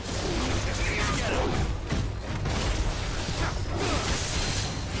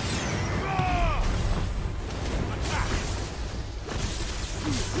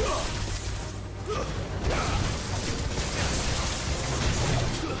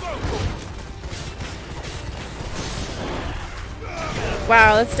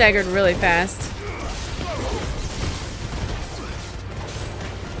 Wow, that staggered really fast.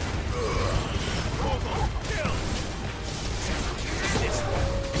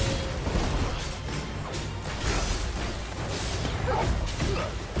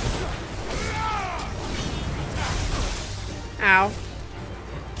 Ow.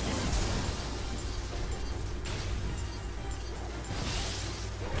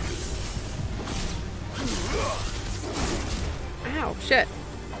 Ow, shit.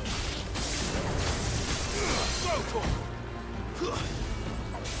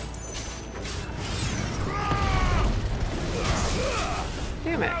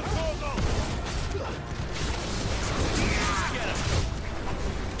 Damn it.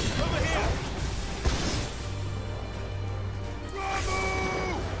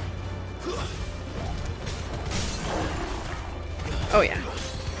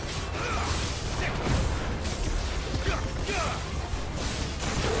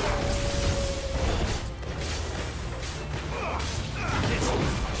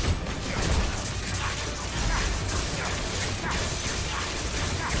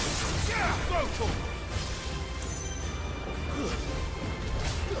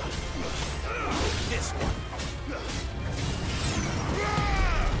 This one.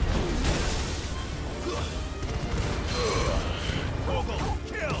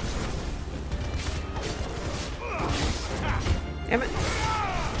 Damn it.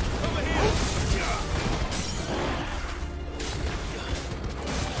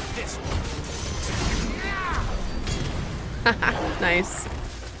 Nice.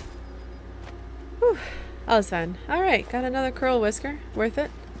 Whew. That was fun. Alright, got another curl whisker. Worth it.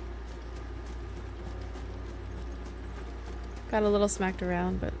 Got a little smacked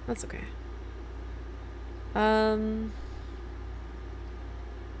around, but that's okay.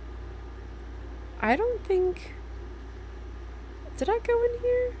 I don't think... Did I go in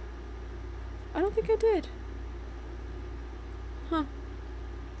here? I don't think I did. Huh.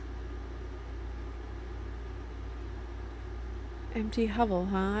 Empty hovel,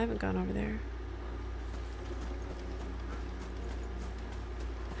 huh? I haven't gone over there.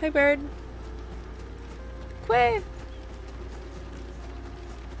 Hey, bird. Quay!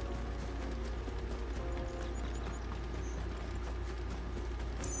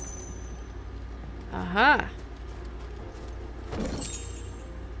 Aha!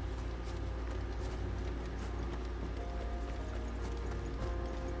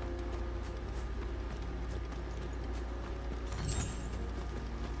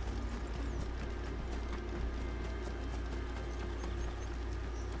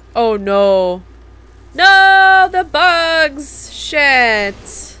 Oh no. No, the bugs!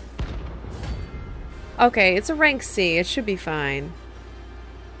 Shit. Okay, it's a rank C. It should be fine.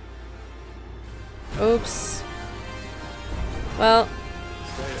 Oops. Well.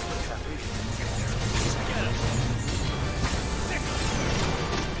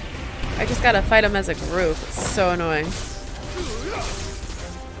 I just gotta fight them as a group. It's so annoying.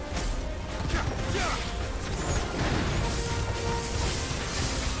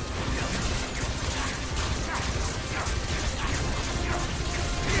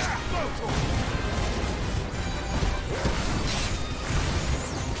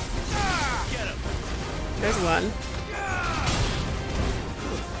 There's one.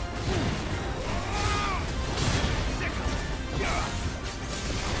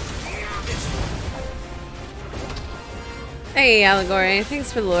 Hey, Allegory.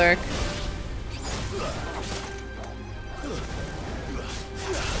 Thanks for the lurk.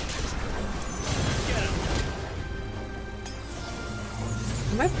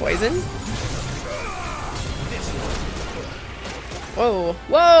 Am I poisoned? Whoa.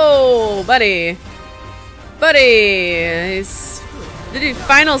 Whoa, buddy. Buddy! Did he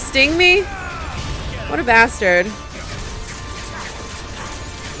final sting me? What a bastard.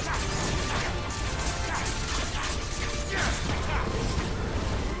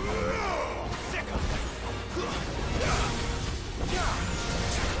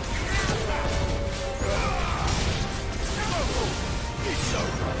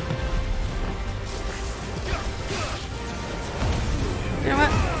 You know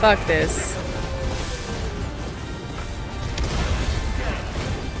what? Fuck this.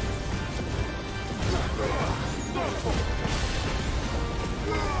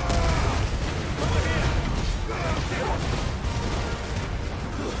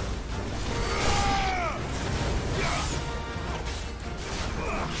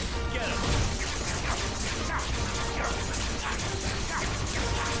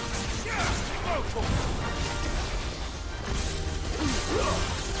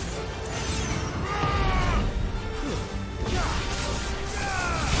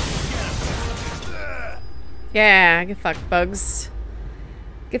 Yeah, get fucked, bugs.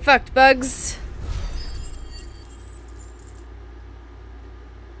 Get fucked, bugs.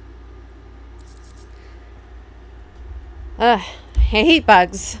 Ugh, I hate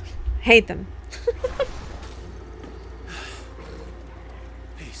bugs. Hate them.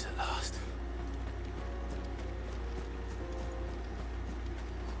 Peace at last.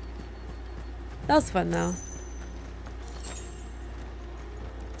 That was fun, though.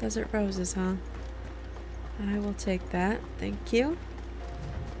 Desert roses, huh? I will take that. Thank you.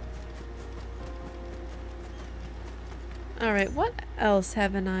 Alright, what else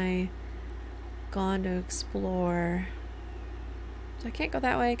haven't I gone to explore? So I can't go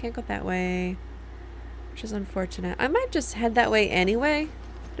that way, can't go that way. Which is unfortunate. I might just head that way anyway.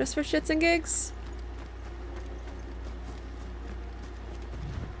 Just for shits and gigs.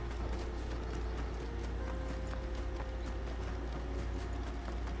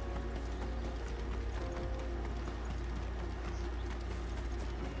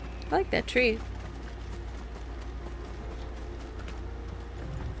 I like that tree.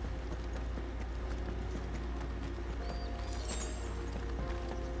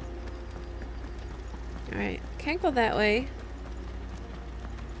 Alright, can't go that way.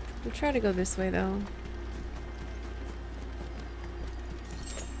 We'll try to go this way though.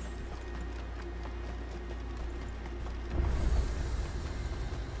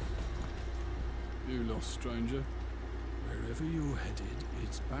 You lost, stranger. Wherever you're headed,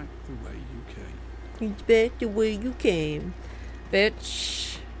 it's back the way you came. It's back the way you came,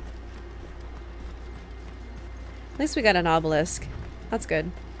 bitch. At least we got an obelisk. That's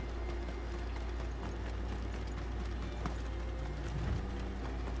good.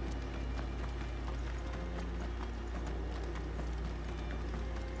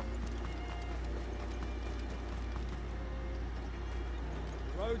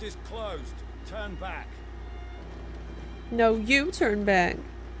 The road is closed. Turn back. No, you turn back.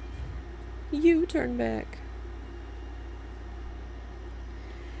 You turn back.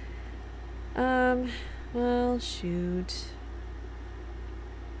 Well, shoot.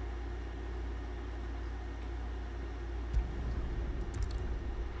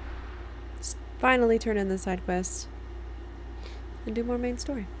 Let's finally turn in the side quest and do more main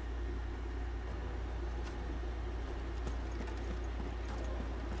story.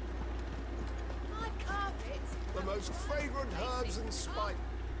 The most fragrant herbs and spice.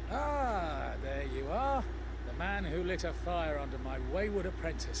 Ah, there you are. The man who lit a fire under my wayward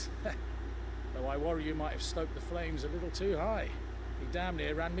apprentice. Though I worry you might have stoked the flames a little too high. He damn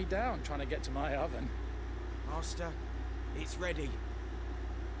near ran me down trying to get to my oven. Master, it's ready.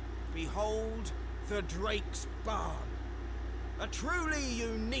 Behold the Drake's Barn. A truly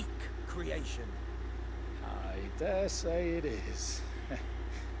unique creation. I dare say it is.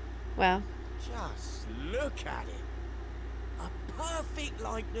 Wow. Just look at it. A perfect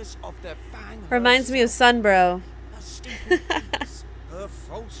likeness of the Fang. Reminds me of Sunbro. Her steeple peaks, her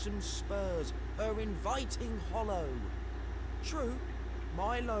fulsome spurs, her inviting hollow. True,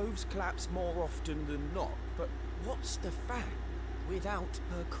 my loaves collapse more often than not, but what's the Fang without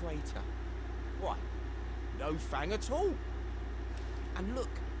her crater? Why, no Fang at all. And look,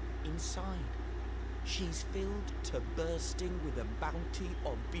 inside. She's filled to bursting with a bounty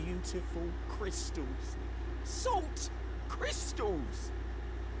of beautiful crystals. Salt crystals!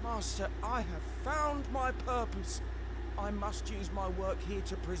 Master, I have found my purpose. I must use my work here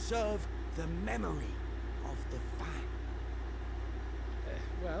to preserve the memory of the Fang.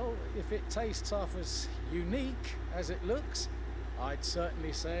 Well, if it tastes half as unique as it looks, I'd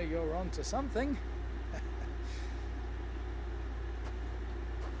certainly say you're onto something.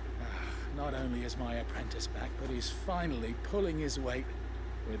 Not only is my apprentice back, but he's finally pulling his weight.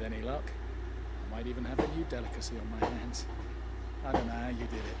 With any luck, I might even have a new delicacy on my hands. I don't know how you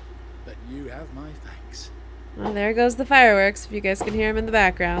did it, but you have my thanks. Well, there goes the fireworks, if you guys can hear them in the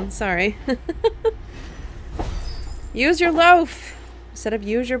background. Sorry. Use your loaf instead of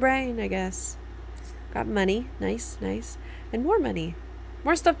use your brain, I guess. Got money. Nice, nice. And more money.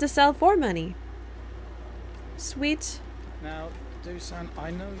 More stuff to sell for money. Sweet. Now, Dusan,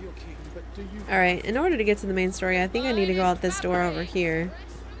 I know you're keen, but do you... Alright, in order to get to the main story, I think I need to go out this door over here.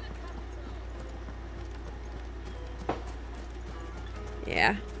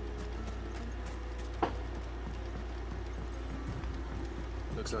 Yeah.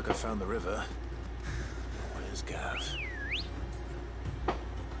 Looks like I found the river. Where's Gav?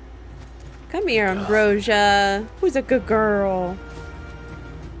 Come here, Ambrosia. Who's a good girl?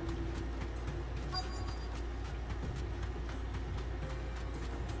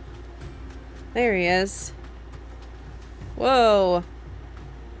 There he is. Whoa.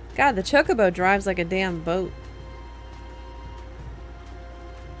 God, the chocobo drives like a damn boat.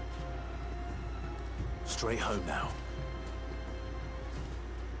 Straight home now.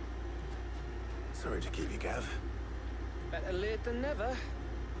 Sorry to keep you, Gav. Better late than never.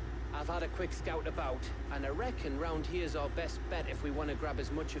 I've had a quick scout about, and I reckon round here's our best bet if we want to grab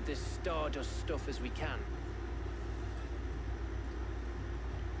as much of this Stardust stuff as we can.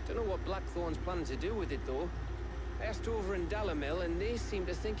 Don't know what Blackthorn's planning to do with it, though. I asked over in Dalamil, and they seem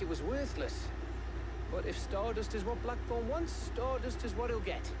to think it was worthless. But if Stardust is what Blackthorn wants, Stardust is what he'll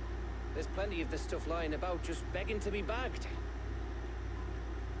get. There's plenty of this stuff lying about, just begging to be bagged.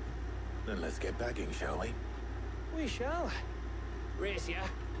 Then let's get bagging, shall we? We shall. Race ya.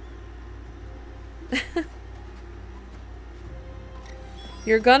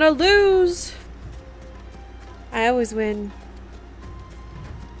 You're gonna lose. I always win.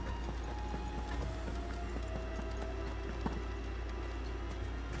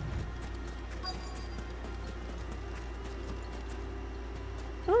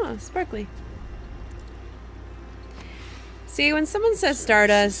 Oh, sparkly. See, when someone says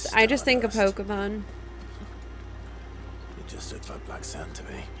Stardust, I just think of Pokemon. It just looks like black sand to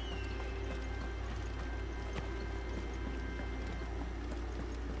me.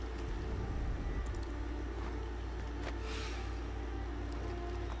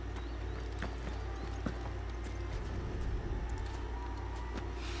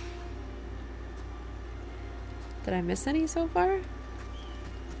 Did I miss any so far?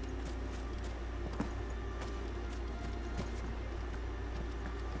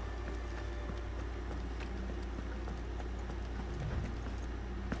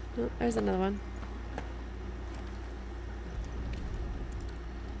 Oh, there's another one.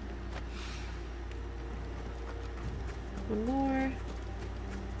 One more.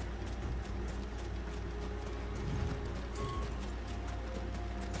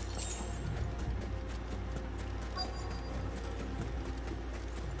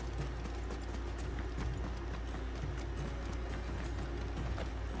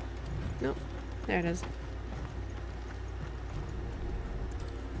 Nope. There it is.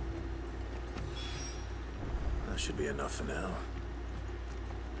 That should be enough for now.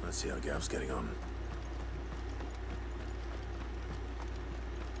 Let's see how Gav's getting on.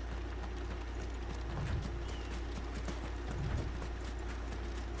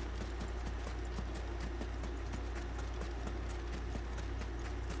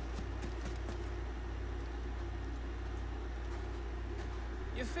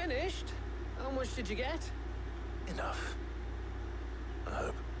 You finished? How much did you get? Enough. I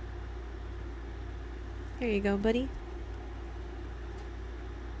hope. Here you go, buddy.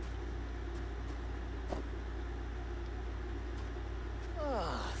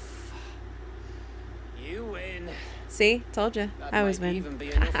 Oh, you win. See? Told you. That I always might win. even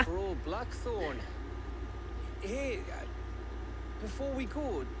be enough for all Blackthorn. Hey, before we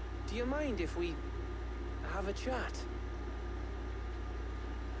go, do you mind if we have a chat?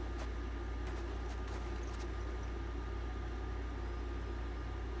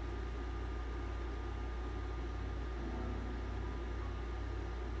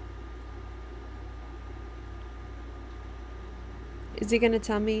 Is he gonna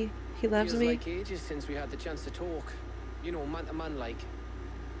tell me he loves Feels me? like ages since we had the chance to talk. You know, man to man like.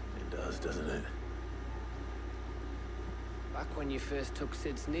 It does, doesn't it? Back when you first took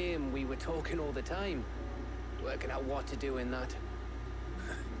Sid's name, we were talking all the time. Working out what to do in that.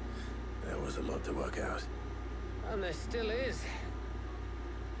 There was a lot to work out. And there still is.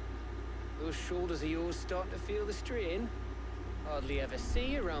 Those shoulders of yours starting to feel the strain. Hardly ever see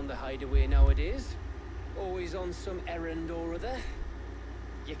you around the hideaway nowadays. Always on some errand or other.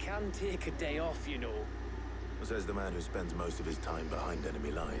 You can take a day off, you know. Says the man who spends most of his time behind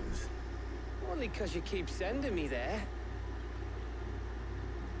enemy lines. Only 'cause you keep sending me there.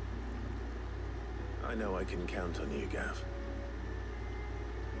 I know I can count on you, Gav.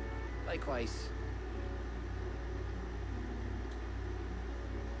 Likewise.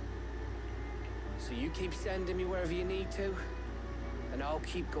 So you keep sending me wherever you need to, and I'll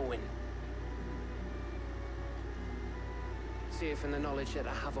keep going. Safe in the knowledge that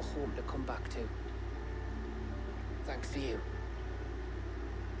I have a home to come back to. Thanks to you.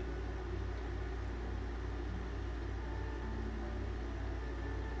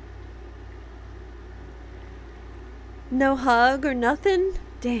 No hug or nothing?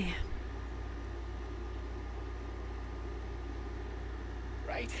 Damn.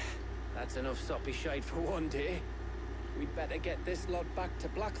 Right. That's enough soppy shite for one day. We'd better get this lot back to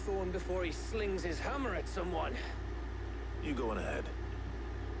Blackthorn before he slings his hammer at someone. You go on ahead.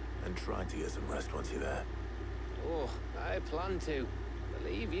 And try to get some rest once you're there. Oh, I plan to.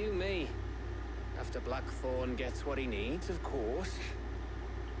 Believe you me. After Blackthorn gets what he needs, of course.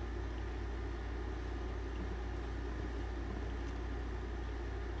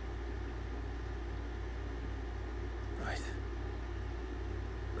 Right.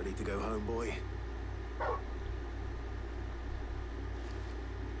 Ready to go home, boy?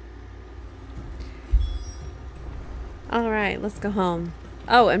 Alright, let's go home.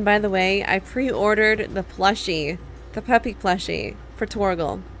 Oh, and by the way, I pre-ordered the plushie, the puppy plushie for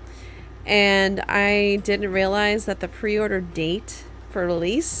Torgal. And I didn't realize that the pre-order date for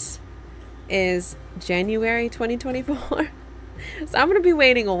release is January 2024. So I'm going to be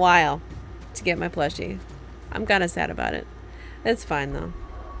waiting a while to get my plushie. I'm kind of sad about it. It's fine though.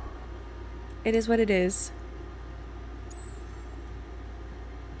 It is what it is.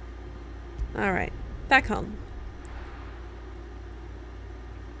 Alright, back home.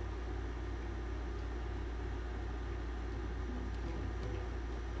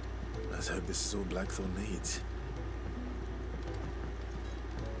 Let's hope this is all Blackthorn needs.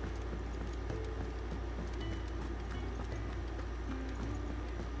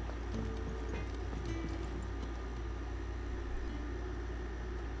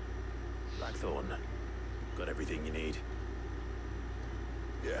 Blackthorn, got everything you need?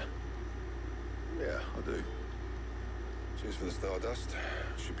 Yeah. Yeah, I do. Cheers for the Stardust.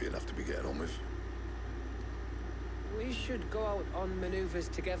 Should be enough to be getting on with. We should go out on maneuvers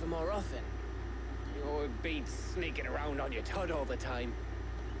together more often. You'll be sneaking around on your tud all the time.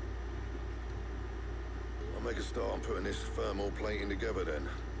 I'll make a start on putting this thermal plating together then.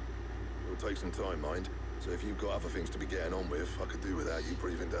 It'll take some time, mind. So if you've got other things to be getting on with, I could do without you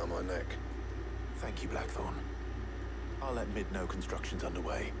breathing down my neck. Thank you, Blackthorn. I'll let Mid know construction's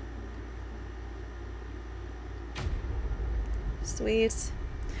underway. Sweet.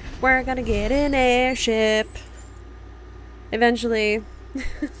 We're gonna get an airship. Eventually.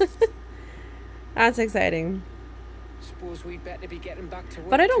 That's exciting. Suppose we'd better be getting back to work.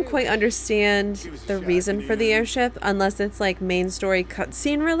 But I don't quite understand the reason for the airship unless it's like main story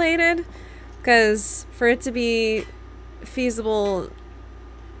cutscene related. Because for it to be feasible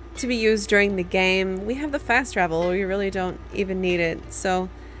to be used during the game, we have the fast travel. We really don't even need it. So,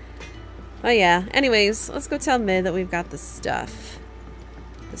 oh yeah. Anyways, let's go tell Mid that we've got the stuff.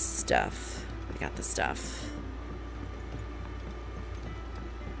 The stuff. We got the stuff.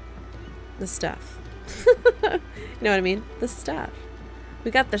 The stuff. You know what I mean? The stuff.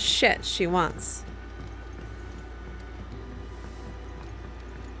 We got the shit she wants.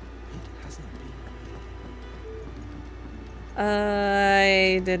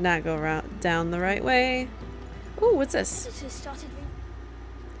 I did not go down the right way. Ooh, what's this?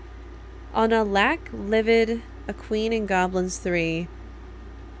 On a lack livid, a queen and goblins 3.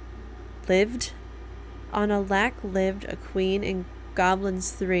 Lived? On a lack lived a queen and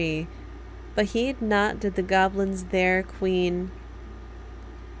goblins 3. But heed not did the goblins their queen.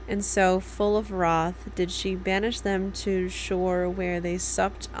 And so, full of wrath, did she banish them to shore where they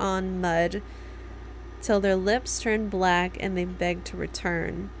supped on mud, till their lips turned black and they begged to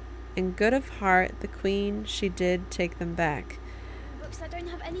return. And good of heart, the queen, she did take them back. Books that don't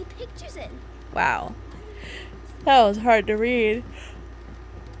have any pictures in. Wow. That was hard to read.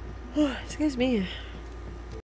 Excuse me.